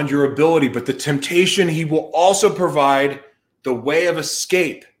tempted beyond your ability, but the temptation he will also provide the way of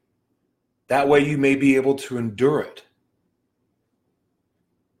escape. That way you may be able to endure it.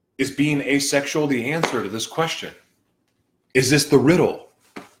 Is being asexual the answer to this question? Is this the riddle?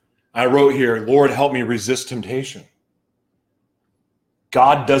 I wrote here, Lord, help me resist temptation.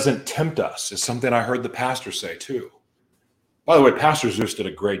 God doesn't tempt us, is something I heard the pastor say too. By the way, Pastor Zeus did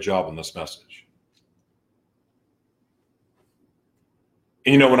a great job on this message.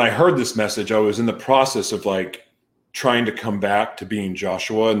 And, when I heard this message, I was in the process of like trying to come back to being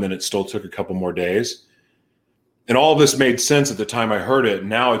Joshua, and then it still took a couple more days. And all of this made sense at the time I heard it.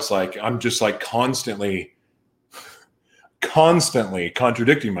 Now it's like, I'm just like constantly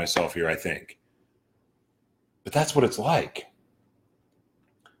contradicting myself here, I think. But that's what it's like.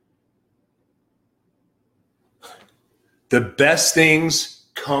 The best things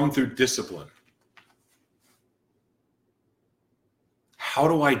come through discipline. How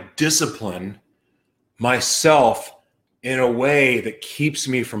do I discipline myself in a way that keeps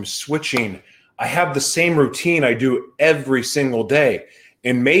me from switching? I have the same routine I do every single day.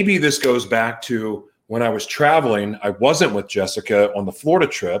 And maybe this goes back to when I was traveling. I wasn't with Jessica on the Florida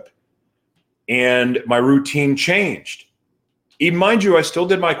trip, and my routine changed. Even mind you, I still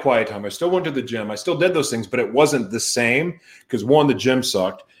did my quiet time. I still went to the gym. I still did those things, but it wasn't the same because one, the gym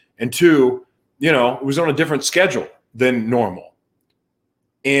sucked. And two, it was on a different schedule than normal.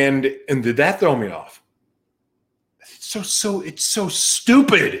 And did that throw me off? It's so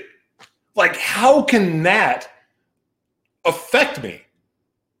stupid. Like, how can that affect me?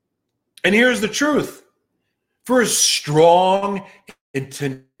 And here's the truth. For as strong and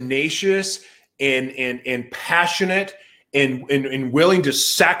tenacious and passionate and willing to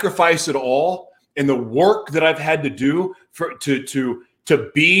sacrifice it all, and the work that I've had to do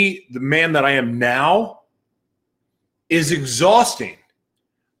to be the man that I am now is exhausting.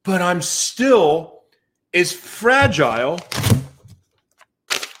 But I'm still as fragile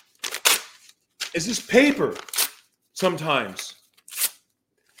as this paper sometimes.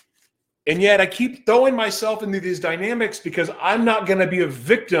 And yet I keep throwing myself into these dynamics because I'm not going to be a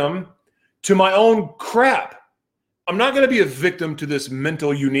victim to my own crap. I'm not going to be a victim to this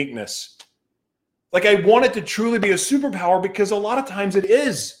mental uniqueness. Like, I want it to truly be a superpower because a lot of times it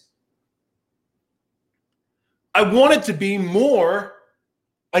is. I want it to be more,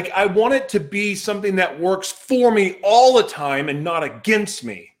 like, I want it to be something that works for me all the time and not against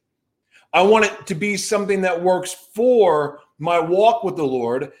me. I want it to be something that works for my walk with the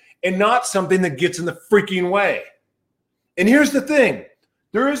Lord and not something that gets in the freaking way. And here's the thing.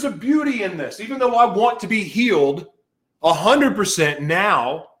 There is a beauty in this. Even though I want to be healed 100%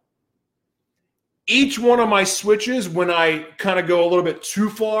 now, each one of my switches, when I kind of go a little bit too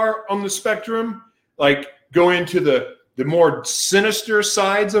far on the spectrum, like go into the more sinister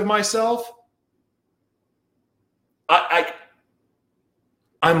sides of myself, I'm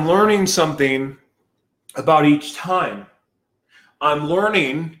learning something about each time. I'm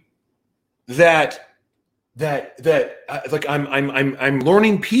learning that like I'm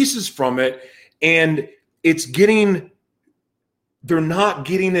learning pieces from it, and it's getting. They're not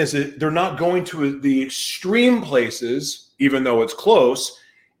going to the extreme places, even though it's close.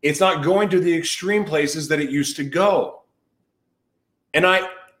 It's not going to the extreme places that it used to go. And I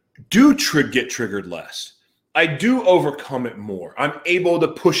do get triggered less. I do overcome it more. I'm able to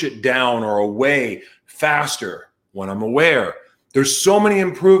push it down or away faster when I'm aware. There's so many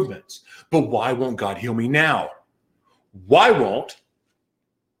improvements. But why won't God heal me now? Why won't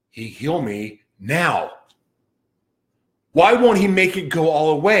he heal me now? Why won't he make it go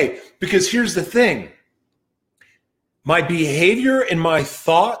all away? Because here's the thing. My behavior and my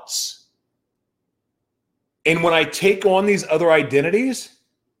thoughts, and when I take on these other identities,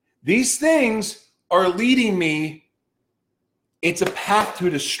 these things are leading me. It's a path to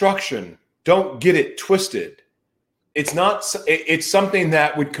destruction. Don't get it twisted. It's something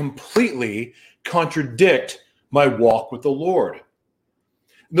that would completely contradict my walk with the Lord.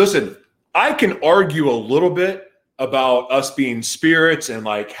 Listen, I can argue a little bit about us being spirits and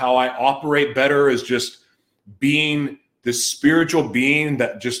like how I operate better as just being this spiritual being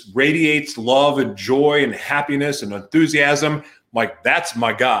that just radiates love and joy and happiness and enthusiasm. Like, that's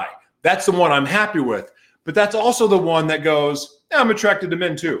my guy. That's the one I'm happy with. But that's also the one that goes, I'm attracted to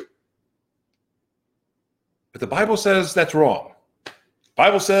men too. But the Bible says that's wrong. The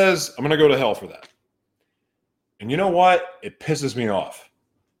Bible says I'm going to go to hell for that. And you know what? It pisses me off.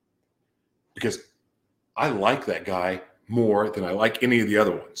 Because I like that guy more than I like any of the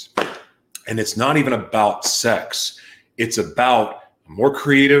other ones. And it's not even about sex. It's about I'm more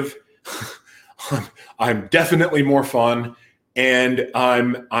creative. I'm definitely more fun, and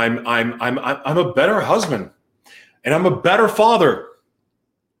I'm a better husband, and I'm a better father,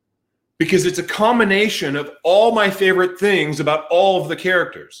 because it's a combination of all my favorite things about all of the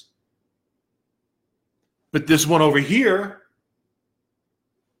characters. But this one over here,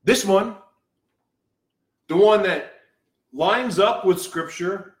 this one, the one that lines up with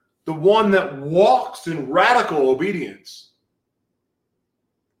Scripture, the one that walks in radical obedience,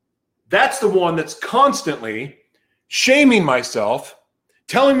 that's the one that's constantly shaming myself,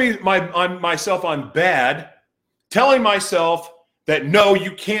 telling me myself I'm bad, telling myself that no,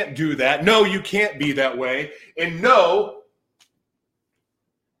 you can't do that, no, you can't be that way, and no,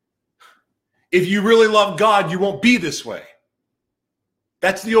 if you really love God, you won't be this way.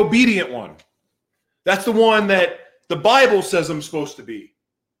 That's the obedient one. That's the one that the Bible says I'm supposed to be.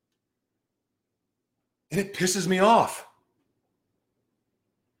 And it pisses me off.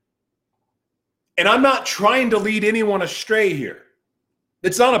 And I'm not trying to lead anyone astray here.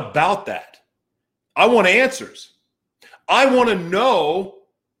 It's not about that. I want answers. I want to know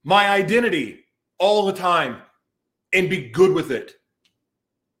my identity all the time and be good with it.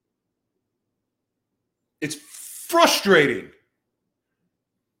 It's frustrating.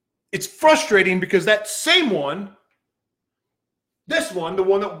 It's frustrating because that same one, this one, the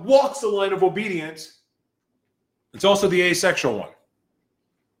one that walks the line of obedience, it's also the asexual one.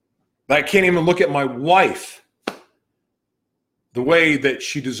 I can't even look at my wife the way that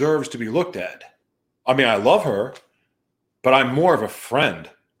she deserves to be looked at. I mean, I love her, but I'm more of a friend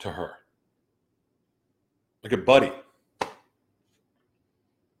to her. Like a buddy.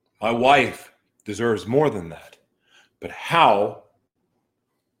 My wife deserves more than that. But how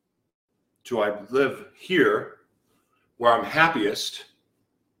do I live here where I'm happiest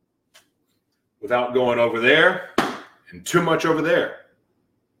without going over there and too much over there?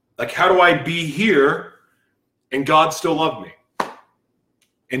 Like, how do I be here and God still love me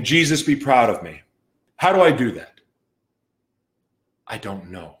and Jesus be proud of me? How do I do that? I don't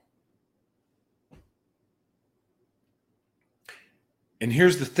know. And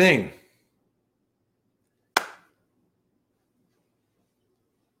here's the thing.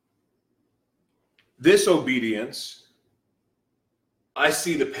 This obedience, I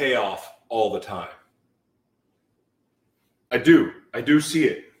see the payoff all the time. I do see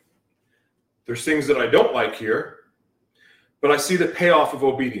it. There's things that I don't like here, but I see the payoff of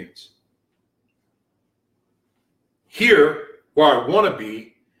obedience. Here, where I want to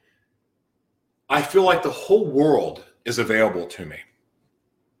be, I feel like the whole world is available to me.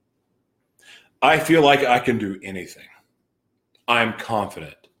 I feel like I can do anything. I'm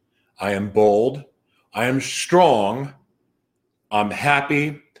confident. I am bold. I am strong. I'm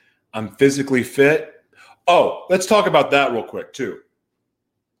happy. I'm physically fit. Oh, let's talk about that real quick too.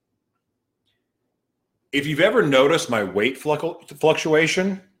 If you've ever noticed my weight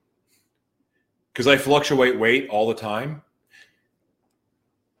fluctuation, because I fluctuate weight all the time,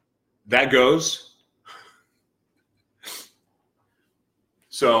 that goes.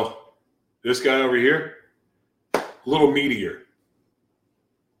 So this guy over here, a little meatier.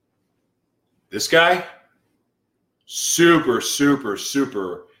 This guy, super, super,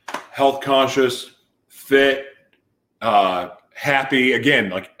 super health conscious, fit, happy. Again,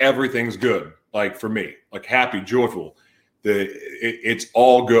 like everything's good. Like for me, like happy, joyful. It's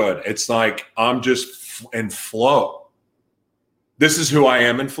all good. It's like I'm just in flow. This is who I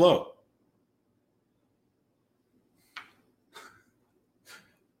am in flow.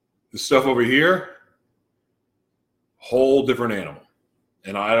 The stuff over here, whole different animal.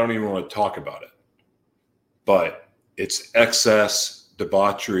 And I don't even want to talk about it. But it's excess,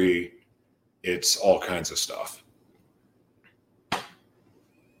 debauchery, it's all kinds of stuff.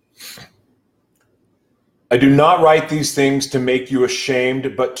 I do not write these things to make you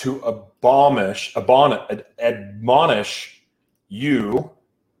ashamed, but to admonish you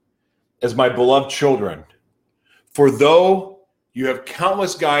as my beloved children. For though you have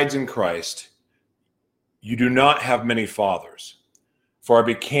countless guides in Christ, you do not have many fathers. For I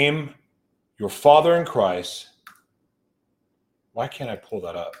became your father in Christ. Why can't I pull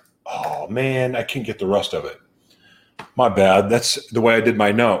that up? Oh, man, I can't get the rest of it. My bad. That's the way I did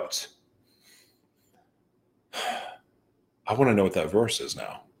my notes. I want to know what that verse is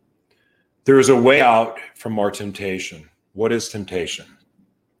now. There is a way out from our temptation. What is temptation?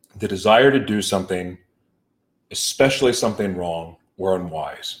 The desire to do something, especially something wrong or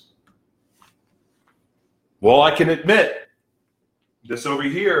unwise. Well, I can admit, this over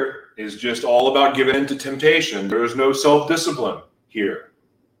here is just all about giving in to temptation. There is no self-discipline here.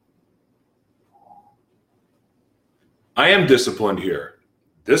 I am disciplined here.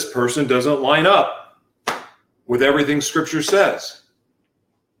 This person doesn't line up with everything Scripture says.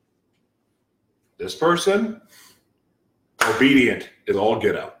 This person, obedient is all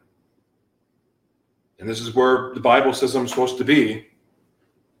get out. And this is where the Bible says I'm supposed to be.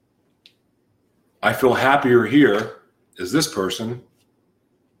 I feel happier here as this person.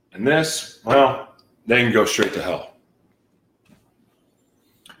 And this, well, they can go straight to hell.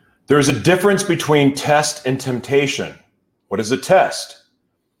 There's a difference between test and temptation. What is a test?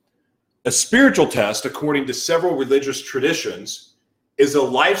 A spiritual test, according to several religious traditions, is a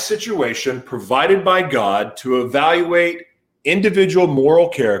life situation provided by God to evaluate individual moral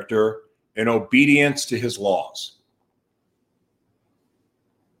character and obedience to his laws.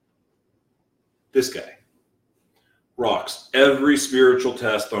 This guy rocks every spiritual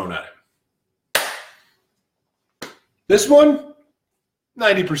test thrown at him. This one,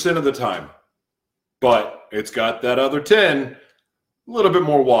 90% of the time. But it's got that other 10, a little bit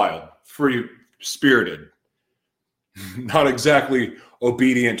more wild, free spirited, not exactly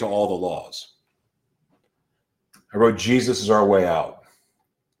obedient to all the laws. I wrote, Jesus is our way out.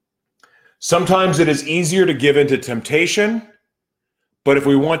 Sometimes it is easier to give into temptation, but if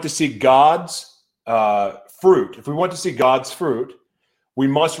we want to see God's fruit, we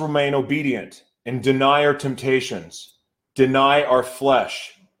must remain obedient and deny our temptations, deny our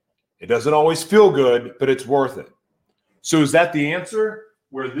flesh. It doesn't always feel good, but it's worth it. So is that the answer?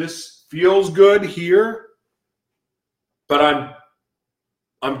 Where this feels good here, but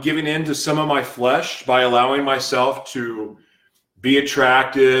I'm giving in to some of my flesh by allowing myself to be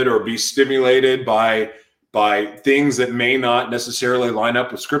attracted or be stimulated by things that may not necessarily line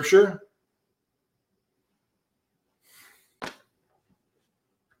up with Scripture?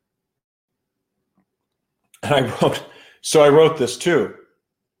 And I wrote this too.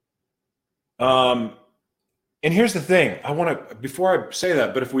 And here's the thing. Before I say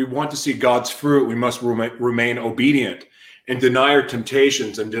that, but if we want to see God's fruit, we must remain obedient and deny our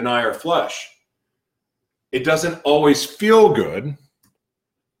temptations and deny our flesh. It doesn't always feel good,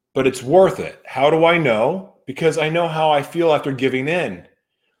 but it's worth it. How do I know? Because I know how I feel after giving in.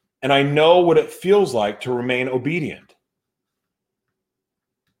 And I know what it feels like to remain obedient.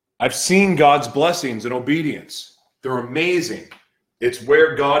 I've seen God's blessings in obedience. They're amazing. It's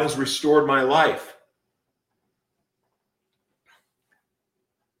where God has restored my life.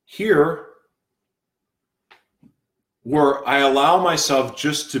 Here, where I allow myself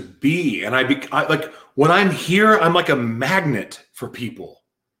just to be, and I like when I'm here, I'm like a magnet for people.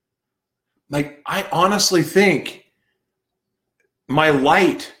 Like, I honestly think my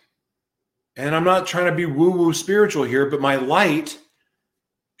light, and I'm not trying to be woo-woo spiritual here, but my light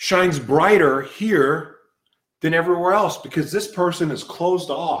shines brighter here than everywhere else, because this person is closed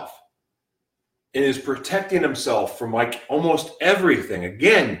off and is protecting himself from like almost everything.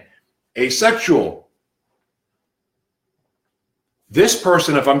 Again, asexual. This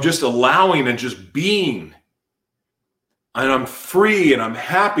person, if I'm just allowing and just being, and I'm free and I'm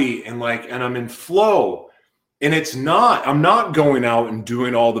happy and I'm in flow, and I'm not going out and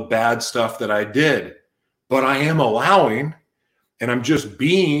doing all the bad stuff that I did, but I am allowing, and I'm just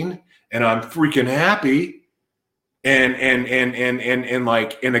being, and I'm freaking happy. And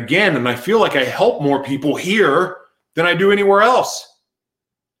I feel like I help more people here than I do anywhere else.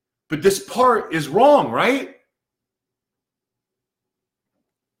 But this part is wrong, right?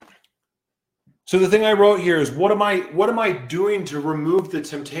 So the thing I wrote here is, what am I doing to remove the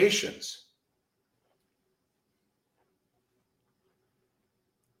temptations?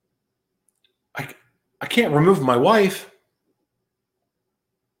 I can't remove my wife.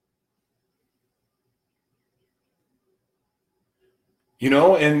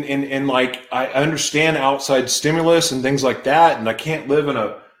 And like, I understand outside stimulus and things like that, and I can't live in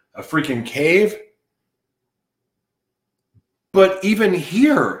a freaking cave. But even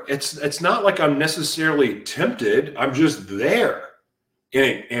here, it's not like I'm necessarily tempted. I'm just there,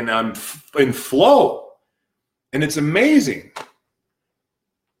 and I'm in flow, and it's amazing.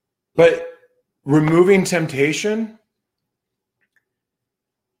 But removing temptation,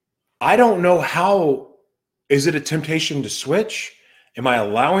 I don't know how. Is it a temptation to switch? Am I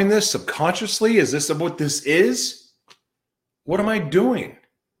allowing this subconsciously? Is this what this is? What am I doing?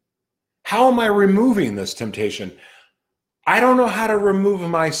 How am I removing this temptation? I don't know how to remove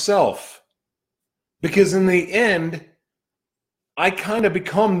myself, because in the end, I kind of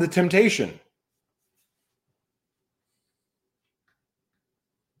become the temptation.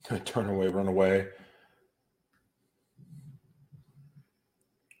 Turn away, run away.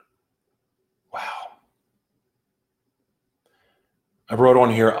 Wow. I wrote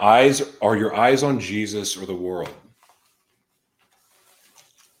on here, are your eyes on Jesus or the world?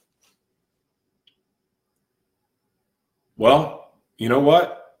 Well, you know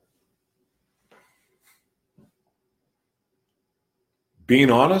what? Being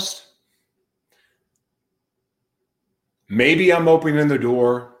honest, maybe I'm opening the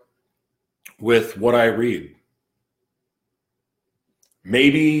door with what I read.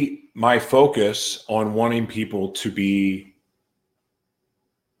 Maybe my focus on wanting people to be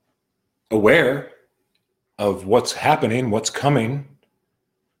aware of what's happening, what's coming,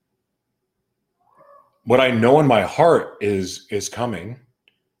 what I know in my heart is coming.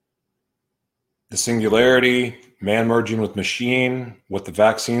 The singularity, man merging with machine, what the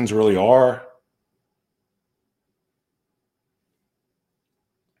vaccines really are.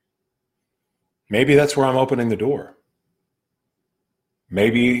 Maybe that's where I'm opening the door.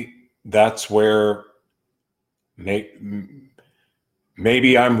 Maybe that's where maybe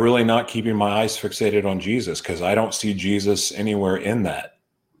I'm really not keeping my eyes fixated on Jesus, because I don't see Jesus anywhere in that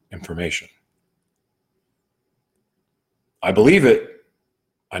information. I believe it.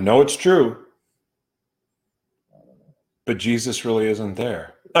 I know it's true. But Jesus really isn't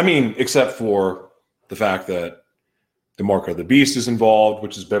there. I mean, except for the fact that the mark of the beast is involved,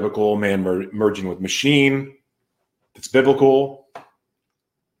 which is biblical, man merging with machine. It's biblical.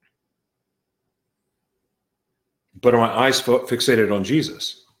 But are my eyes fixated on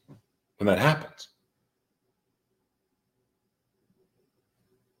Jesus when that happens?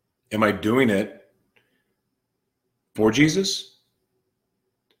 Am I doing it for Jesus?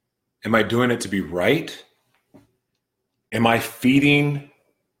 Am I doing it to be right? Am I feeding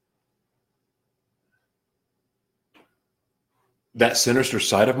that sinister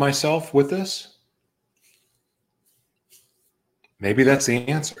side of myself with this? Maybe that's the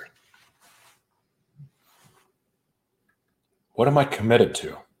answer. What am I committed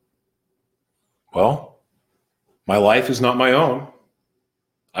to? Well, my life is not my own.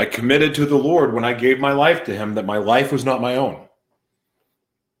 I committed to the Lord when I gave my life to him that my life was not my own.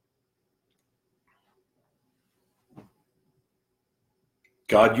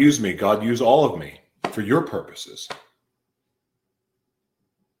 God use me. God use all of me for your purposes.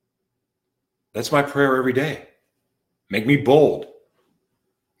 That's my prayer every day. Make me bold.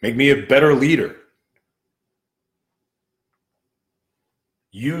 Make me a better leader.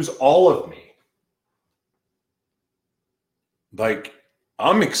 Use all of me. Like,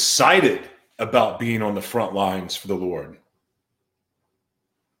 I'm excited about being on the front lines for the Lord.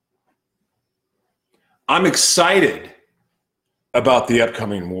 I'm excited about the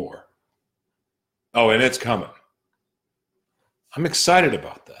upcoming war. Oh, and it's coming. I'm excited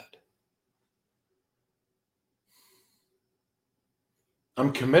about that.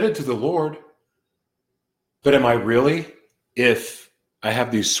 I'm committed to the Lord. But am I really? If I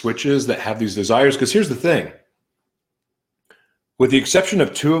have these switches that have these desires? Because here's the thing. With the exception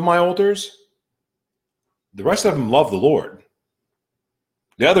of 2 of my altars, the rest of them love the Lord.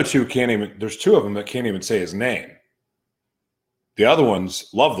 The other 2 can't even, there's 2 of them that can't even say his name. The other ones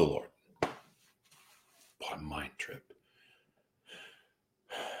love the Lord. What a mind trip.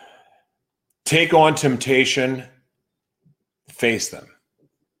 Take on temptation, face them.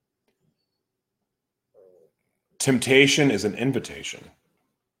 Temptation is an invitation.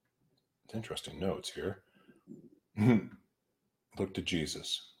 It's interesting notes here. Look to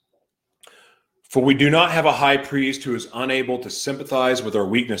Jesus. For we do not have a high priest who is unable to sympathize with our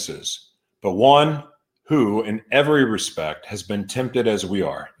weaknesses, but one who, in every respect, has been tempted as we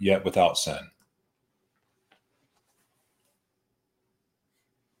are, yet without sin.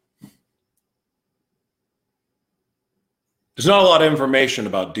 There's not a lot of information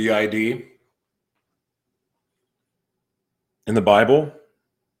about DID in the Bible.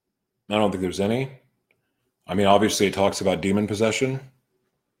 I don't think there's any. I mean, obviously it talks about demon possession,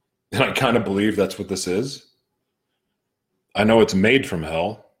 and I kind of believe that's what this is. I know it's made from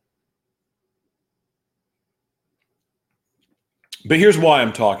hell. But here's why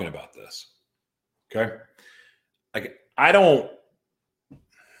I'm talking about this. Okay? Like,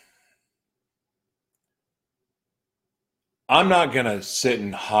 I'm not going to sit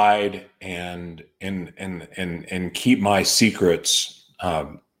and hide and keep my secrets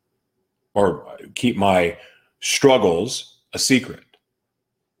or keep my struggles a secret.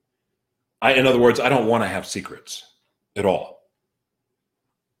 In other words, I don't want to have secrets at all.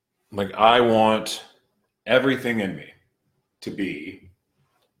 Like, I want everything in me to be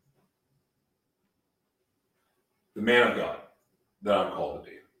the man of God that I'm called to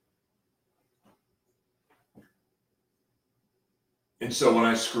be. And so when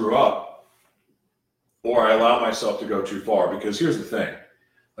I screw up or I allow myself to go too far, because here's the thing,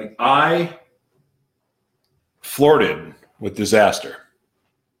 like, I flirted with disaster.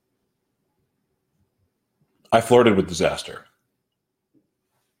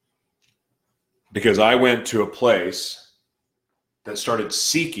 Because I went to a place that started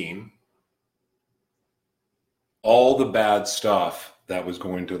seeking all the bad stuff that was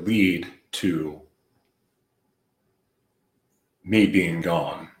going to lead to me being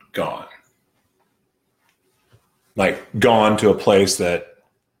gone. Like, gone to a place that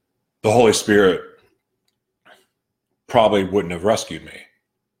the Holy Spirit probably wouldn't have rescued me.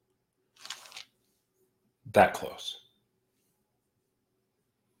 That close.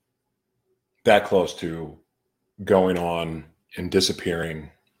 That close to going on and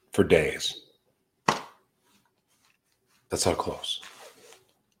disappearing for days. That's how close.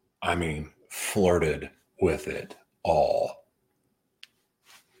 I mean, flirted with it all.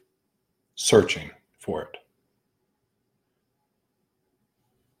 Searching for it.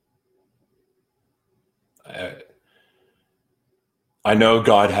 I know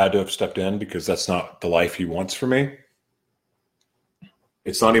God had to have stepped in because that's not the life he wants for me.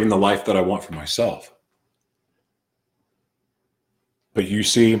 It's not even the life that I want for myself. But you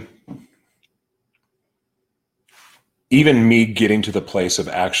see, even me getting to the place of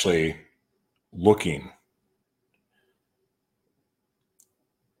actually looking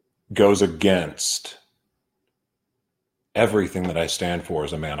goes against everything that I stand for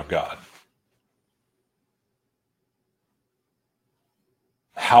as a man of God.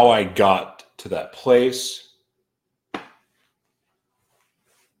 How I got to that place, I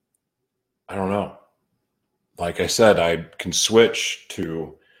don't know. Like I said, I can switch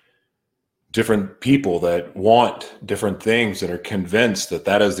to different people that want different things and are convinced that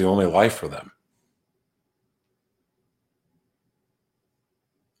that is the only life for them.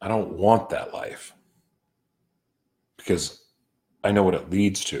 I don't want that life because I know what it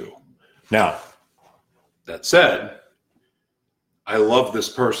leads to. Now, that said, I love this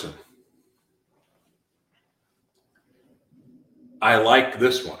person. I like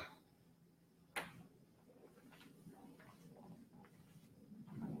this one.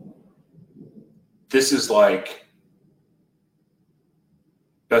 This is like,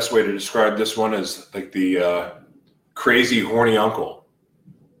 best way to describe this one is like the crazy horny uncle.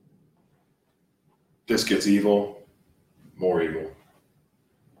 This gets evil, more evil.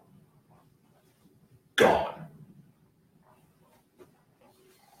 Gone.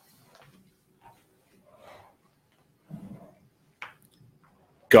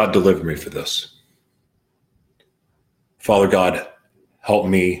 God, deliver me for this. Father God, help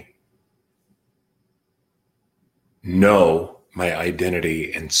me know my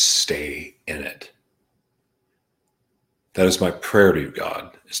identity and stay in it. That is my prayer to you,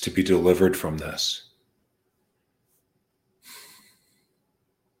 God, is to be delivered from this.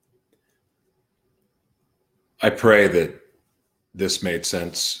 I pray that this made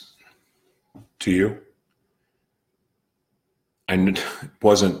sense to you. I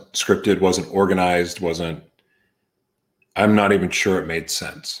wasn't scripted, wasn't organized, I'm not even sure it made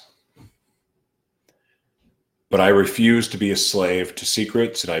sense. But I refuse to be a slave to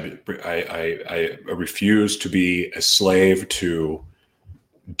secrets, and I refuse to be a slave to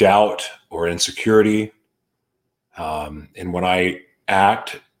doubt or insecurity. And when I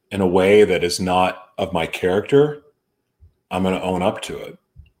act in a way that is not of my character, I'm going to own up to it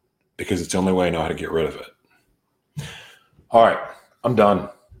because it's the only way I know how to get rid of it. All right, I'm done.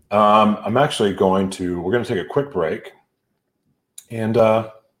 I'm actually we're going to take a quick break, and I'm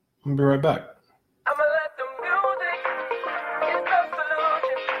going to be right back. I'ma let the music is the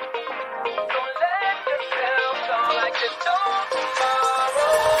solution. Don't let yourself go like this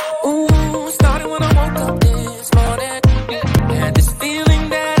tomorrow. Ooh, started when I woke up this morning. Had this feeling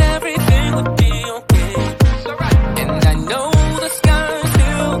that everything would be okay. And I know the sky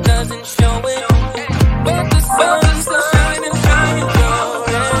still doesn't show it, but the sun's still shining through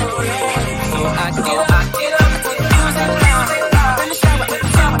So I get up, put the music loud, in the shower,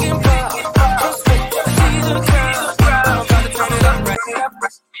 talking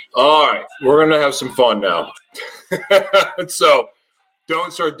All right, we're going to have some fun now. So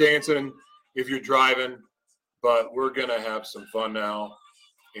don't start dancing if you're driving, but we're going to have some fun now.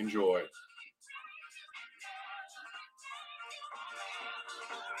 Enjoy.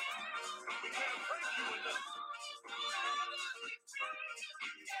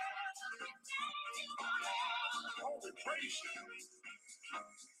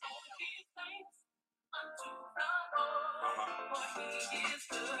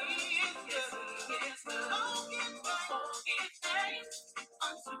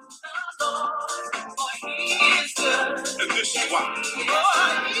 And this is why.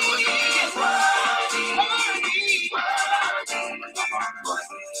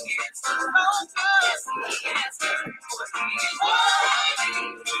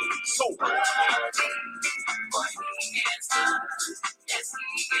 So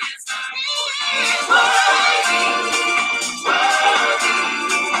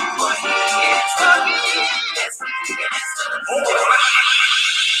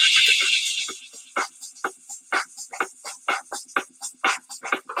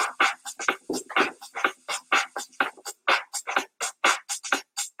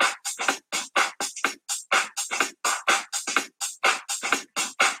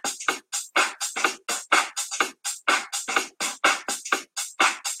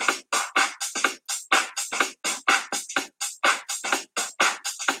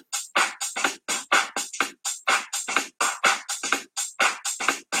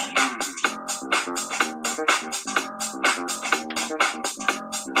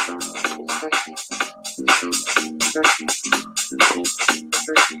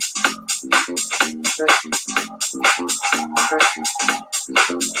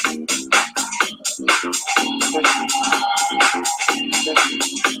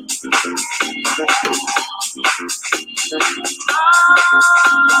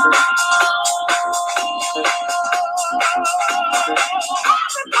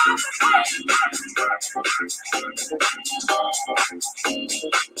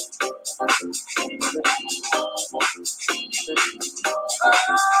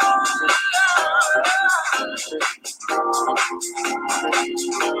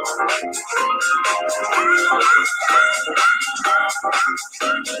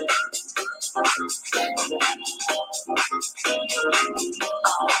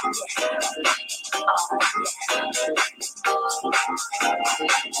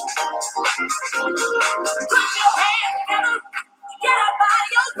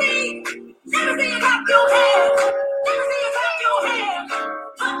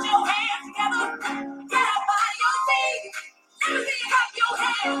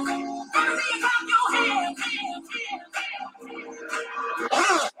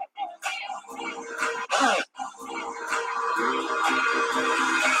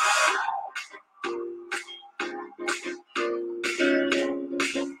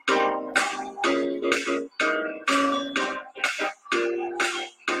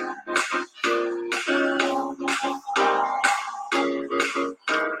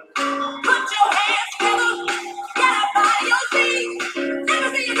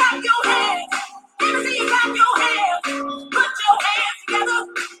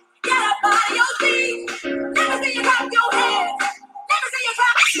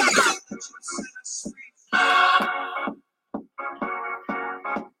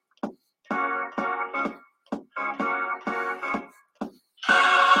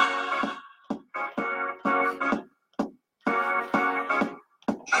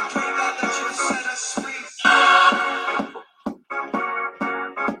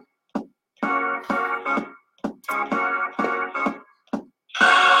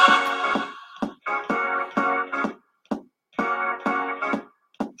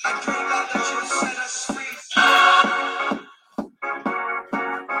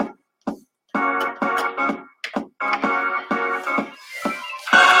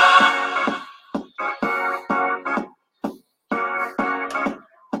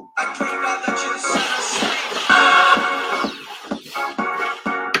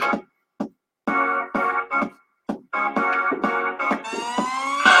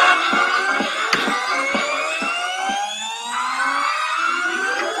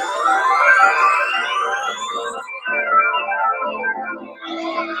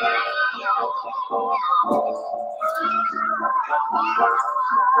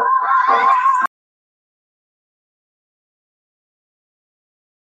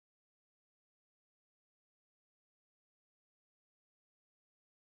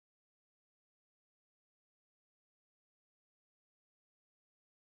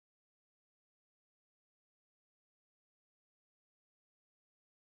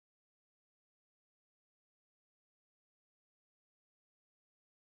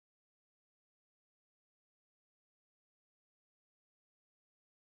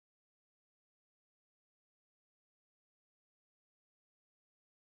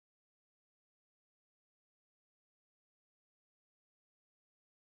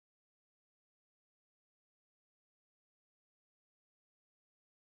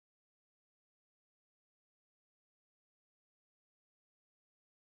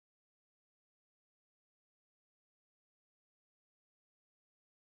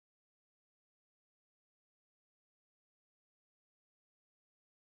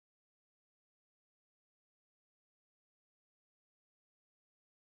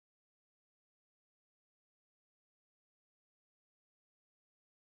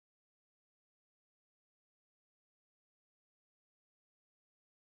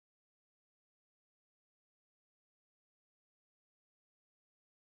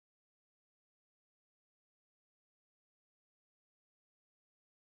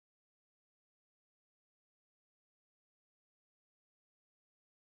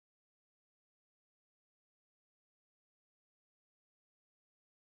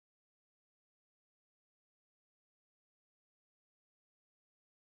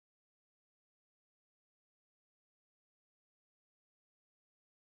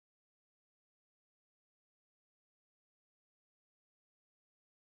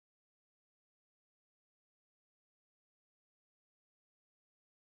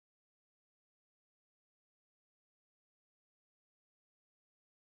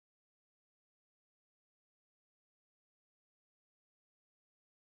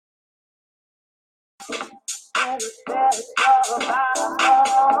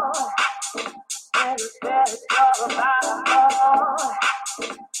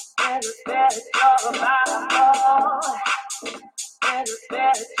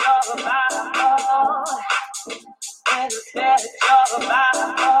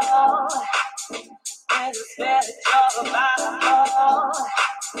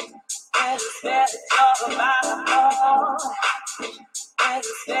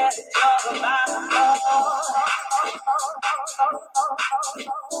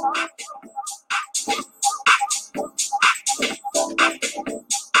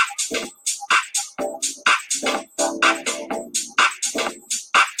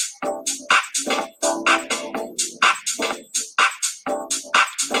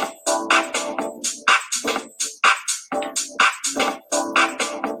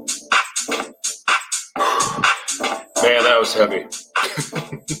Man, that was heavy.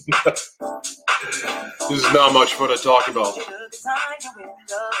 This is not much fun to talk about.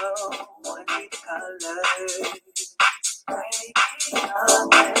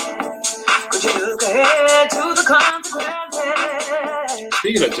 Could you look ahead to the consequences?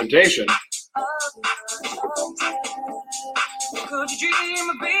 Speaking of temptation, could you dream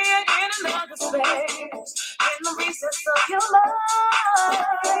of being in another space, in the recess of your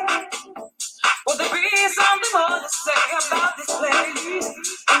mind? Will there be something more to say about this place,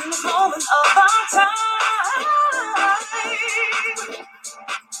 in this moment of our time?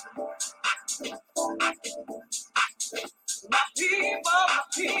 My people, my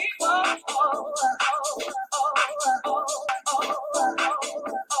people,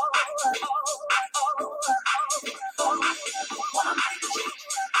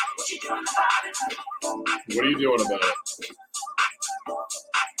 what are you doing about it?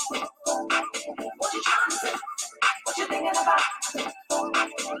 what you trying to say? What you thinking about?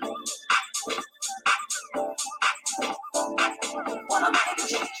 Wanna make a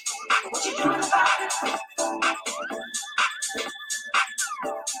change? What you doing about it?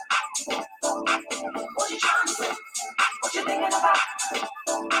 What you trying to say? What you thinking about?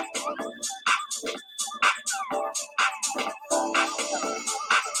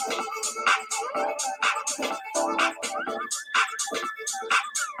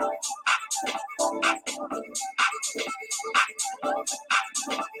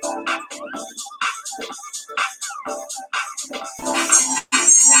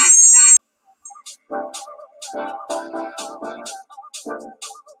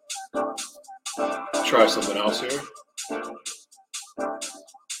 Try something else here.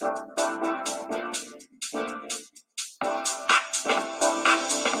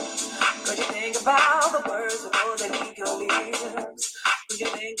 Could you think about the words of all that leave your lips? Could you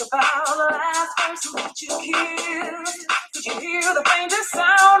think about the last person that you kissed? Could you hear the faintest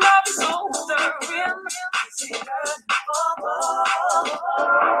sound of your soul stirring?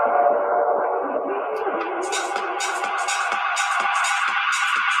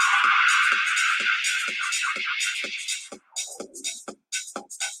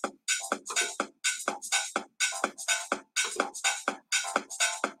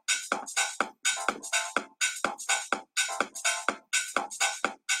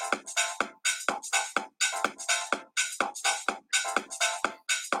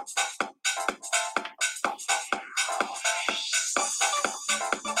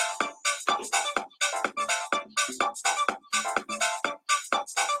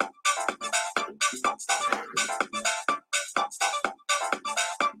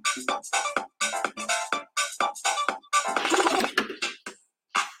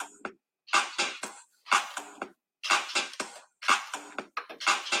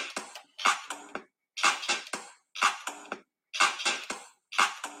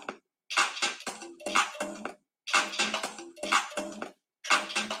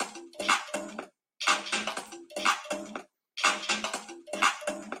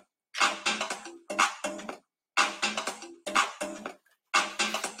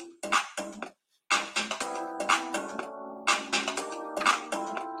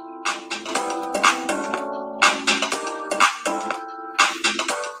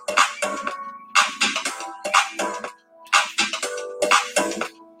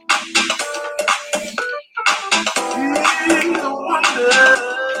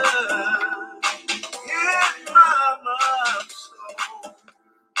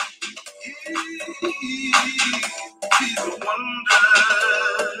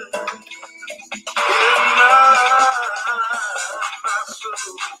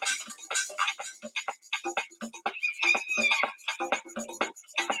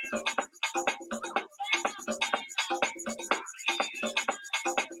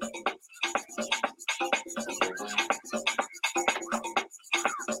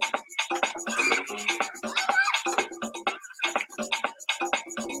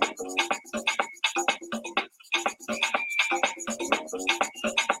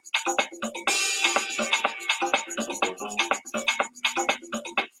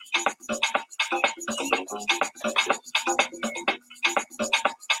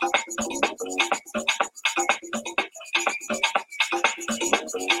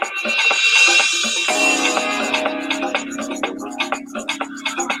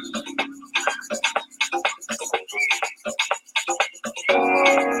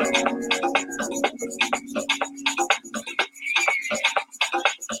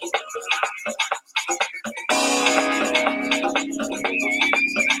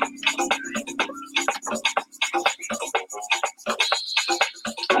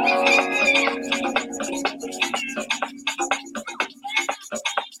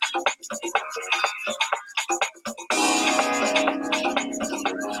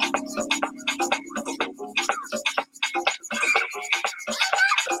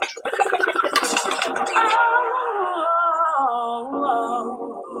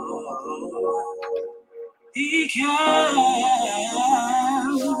 He can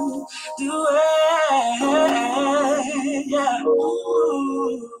do it. Yeah.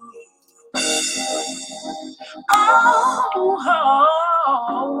 Ooh.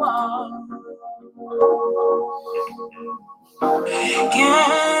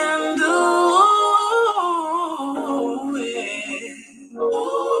 Can do it.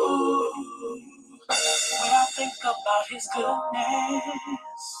 Ooh. When I think about his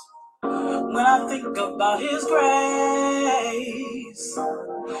goodness, when I think about his grace,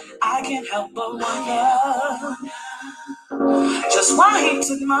 I can't help but wonder just why he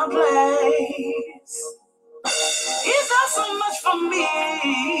took my place. He's done so much for me,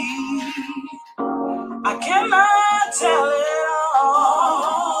 I cannot tell it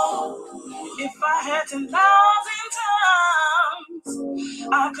all. If I had 10,000 tongues,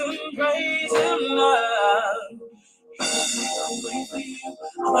 I couldn't praise him enough.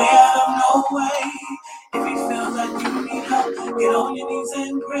 Way out of no way. If you feel that you need help, get on your knees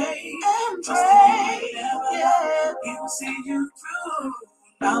and pray. And pray. Yeah. He will see you through.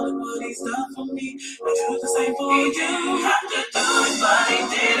 Now look what he's done for me. I do the same for you. He didn't have to do it, but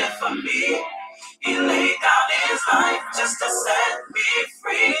he did it for me. He laid down his life just to set me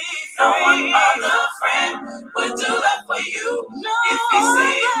free. No one other friend would do that for you. No, if he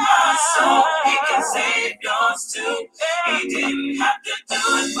saved my soul, he can save yours too. He didn't have to do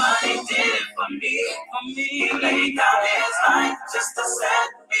it, but he did it for me. He laid down his life just to set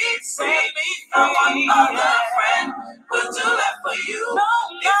me free. No one other friend would do that for you. No,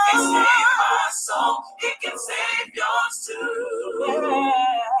 if he saved my soul, he can save yours too.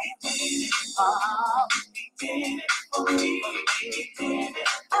 He did it for me. He did it.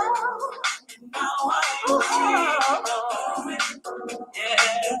 Now I am free.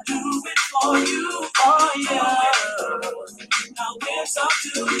 Yeah, do it for you. Oh yeah. Now it's up to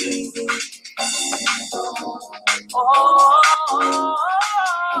you.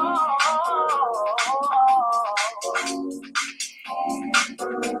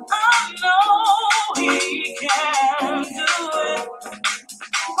 I know he can do it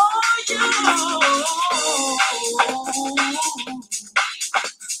for you.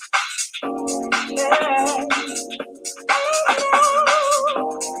 Yeah.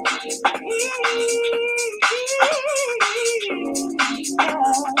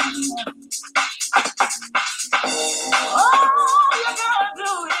 All you gotta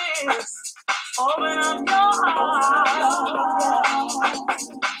do is open up your heart,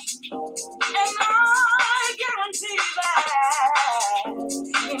 and I guarantee that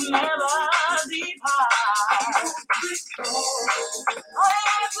you'll never depart. All you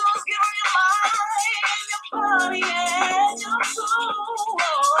gotta do is give him your mind, your body, and your soul.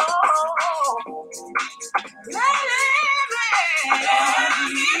 Let it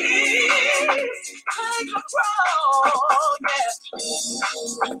take control, yeah.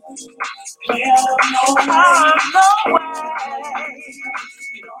 Yeah, no way.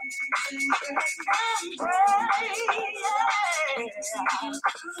 You don't pray,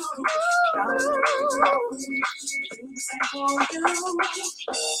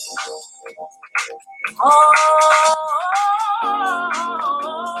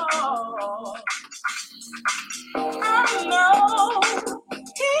 I know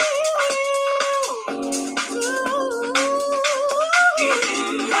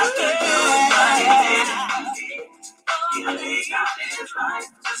he laid out his life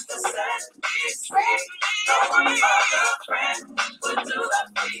just to set me free. No one other friend would do that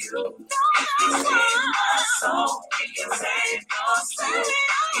for you. If he saved my soul, he can save your soul.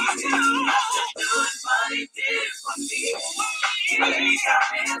 He didn't have to do it, but he did it for me. He laid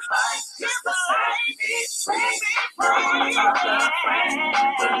out his life just to set me free. No one other friend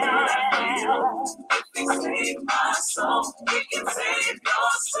would do that for you. If he saved my soul, he can save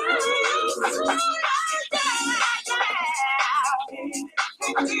your soul.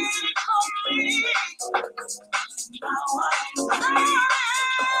 He did it for me. Now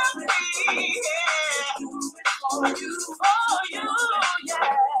I'm free. For you,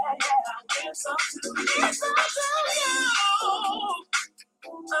 yeah. It's up to you.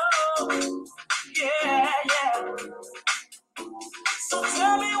 Oh, yeah. So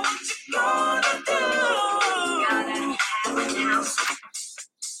tell me what you gonna do. Gotta have it now.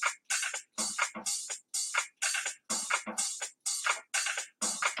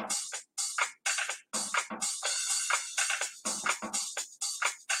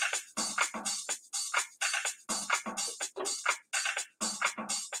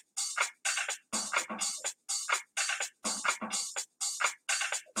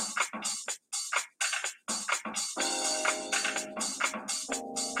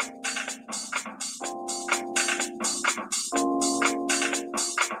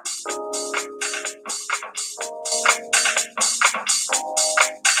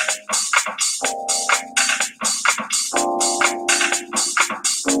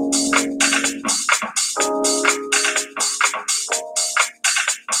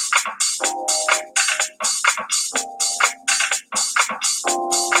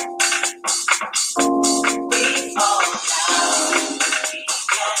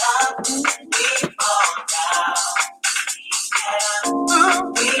 Okay.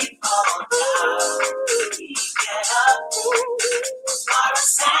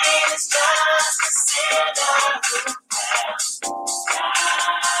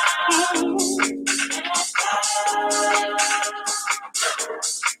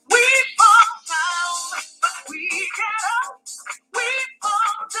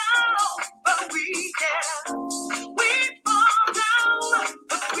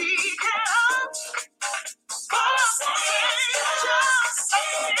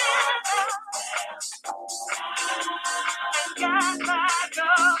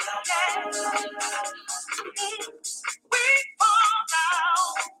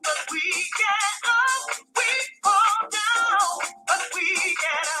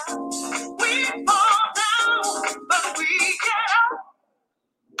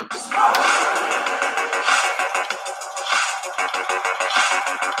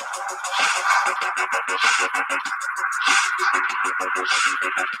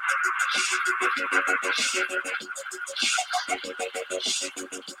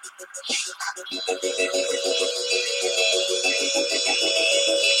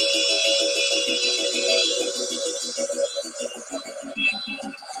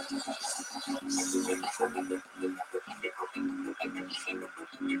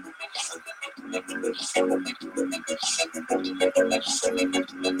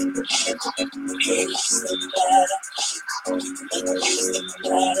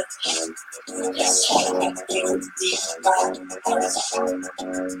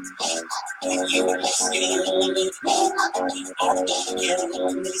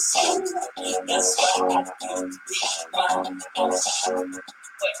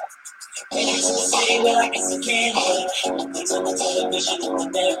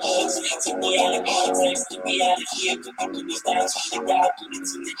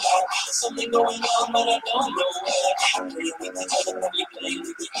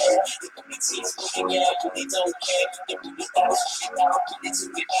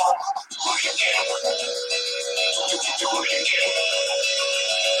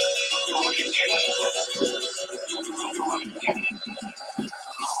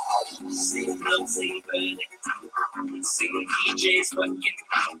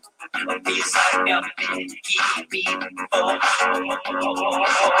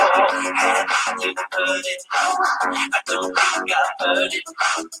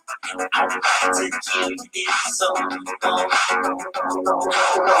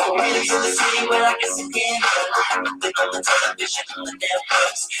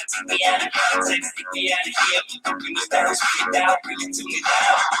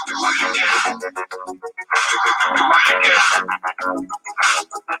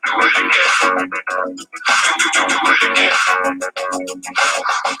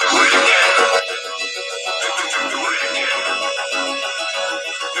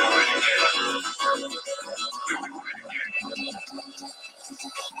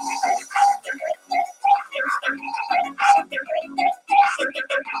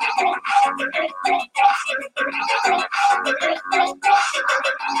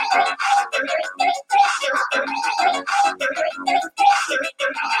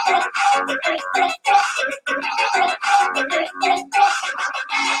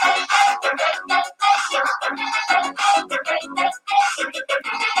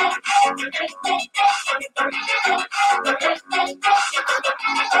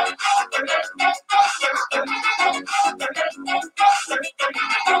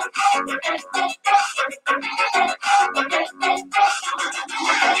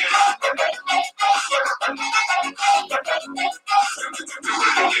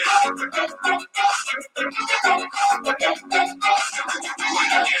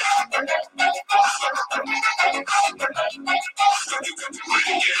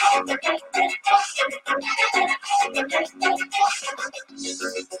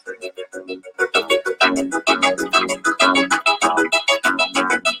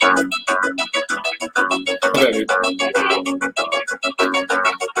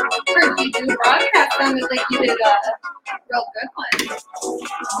 Heard you do broadcast sounded like you did a real good one.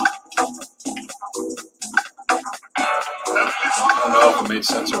 I don't know if it made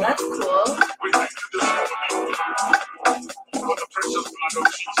sense or not. That's cool.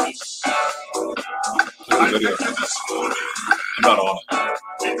 The video. I'm not on it.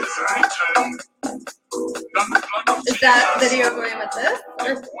 Is that video going with this?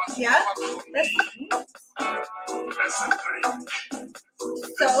 Or, yeah? That's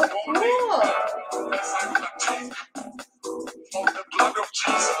so cool.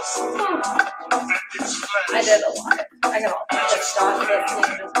 I did a lot. I got all pissed off listening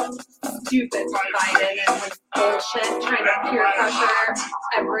to stupid Biden and his bullshit trying to peer pressure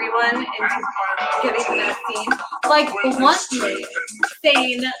everyone into getting the vaccine. Like bluntly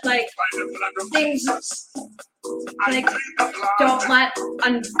saying like things like don't let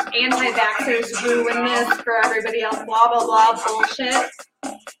anti-vaxxers ruin this for everybody else, blah blah blah bullshit.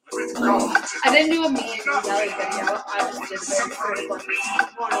 I didn't do a mean yelly video. I just did very critical.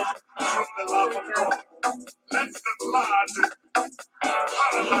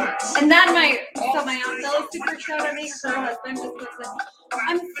 And then my Aunt Billy super showed at me, her husband just was like,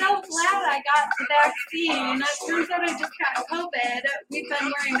 I'm so glad I got the vaccine. It turns out I just got COVID. We've been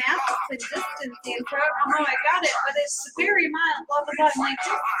wearing masks and distancing, so I don't know how I got it, but it's very mild, blah, blah, blah. I'm like,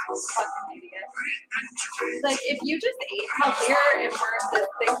 this fucking idiot. Like, if you just ate healthier and weren't this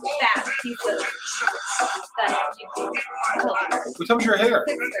big fat pieces, then you'd be healthier. What time's your hair?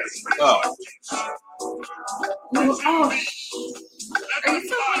 6:30. Oh. Oh, are you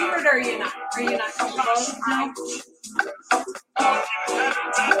still hammered or are you not? Are you not comfortable now?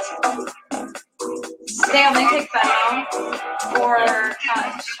 They only take Venmo or check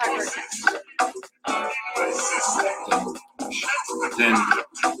or cash. Then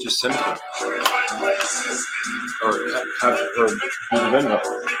just send it. Or have her do the Venmo.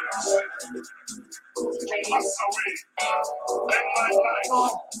 Maybe. Oh,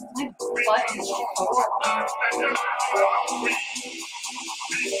 my butt is sore.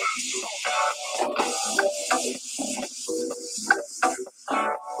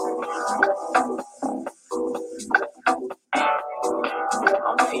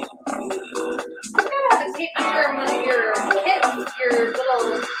 Under one of your kits, your little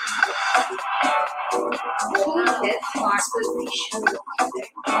toolkit boxes.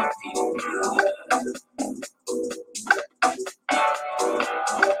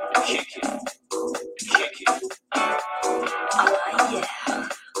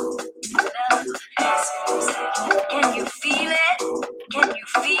 Can you feel it? Can you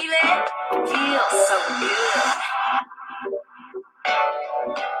feel it? Feels so good.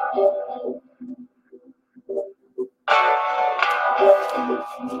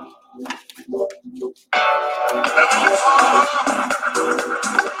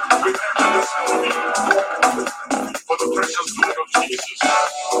 For the precious blood of Jesus,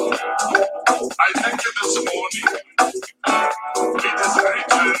 I thank you this morning. It is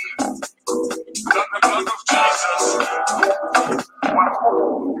written that the blood of Jesus.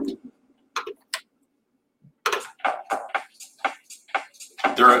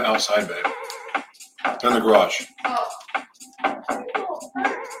 They're outside, babe. They're in the garage. Oh.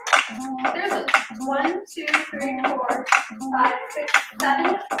 There's a 1, 2, 3, 4, 5, 6,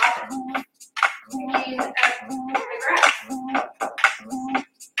 7. You mean the grass?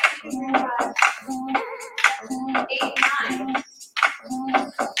 8, 9.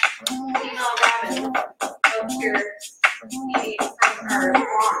 Female rabbits of your eating from our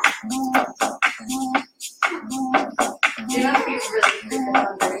lawn. They must be really freaking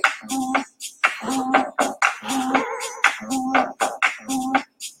hungry.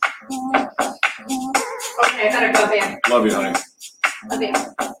 Okay, I better go, babe. Love you, honey. Love you.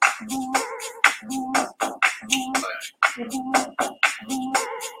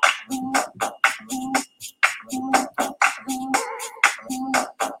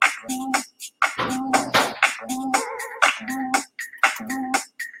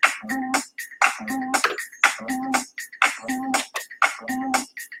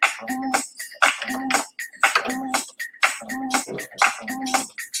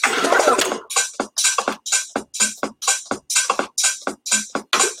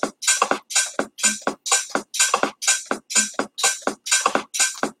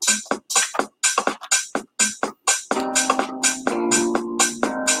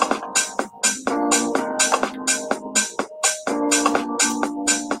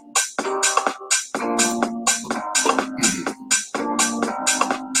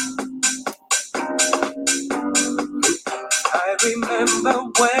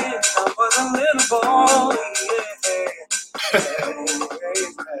 remember when I was a little boy.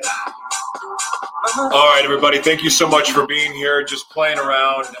 All right, everybody. Thank you so much for being here. Just playing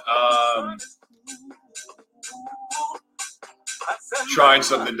around, trying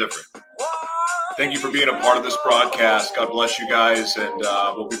something different. Thank you for being a part of this broadcast. God bless you guys, and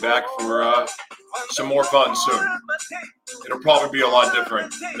we'll be back for some more fun soon. It'll probably be a lot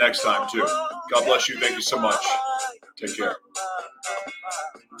different next time, too. God bless you. Thank you so much. Take care.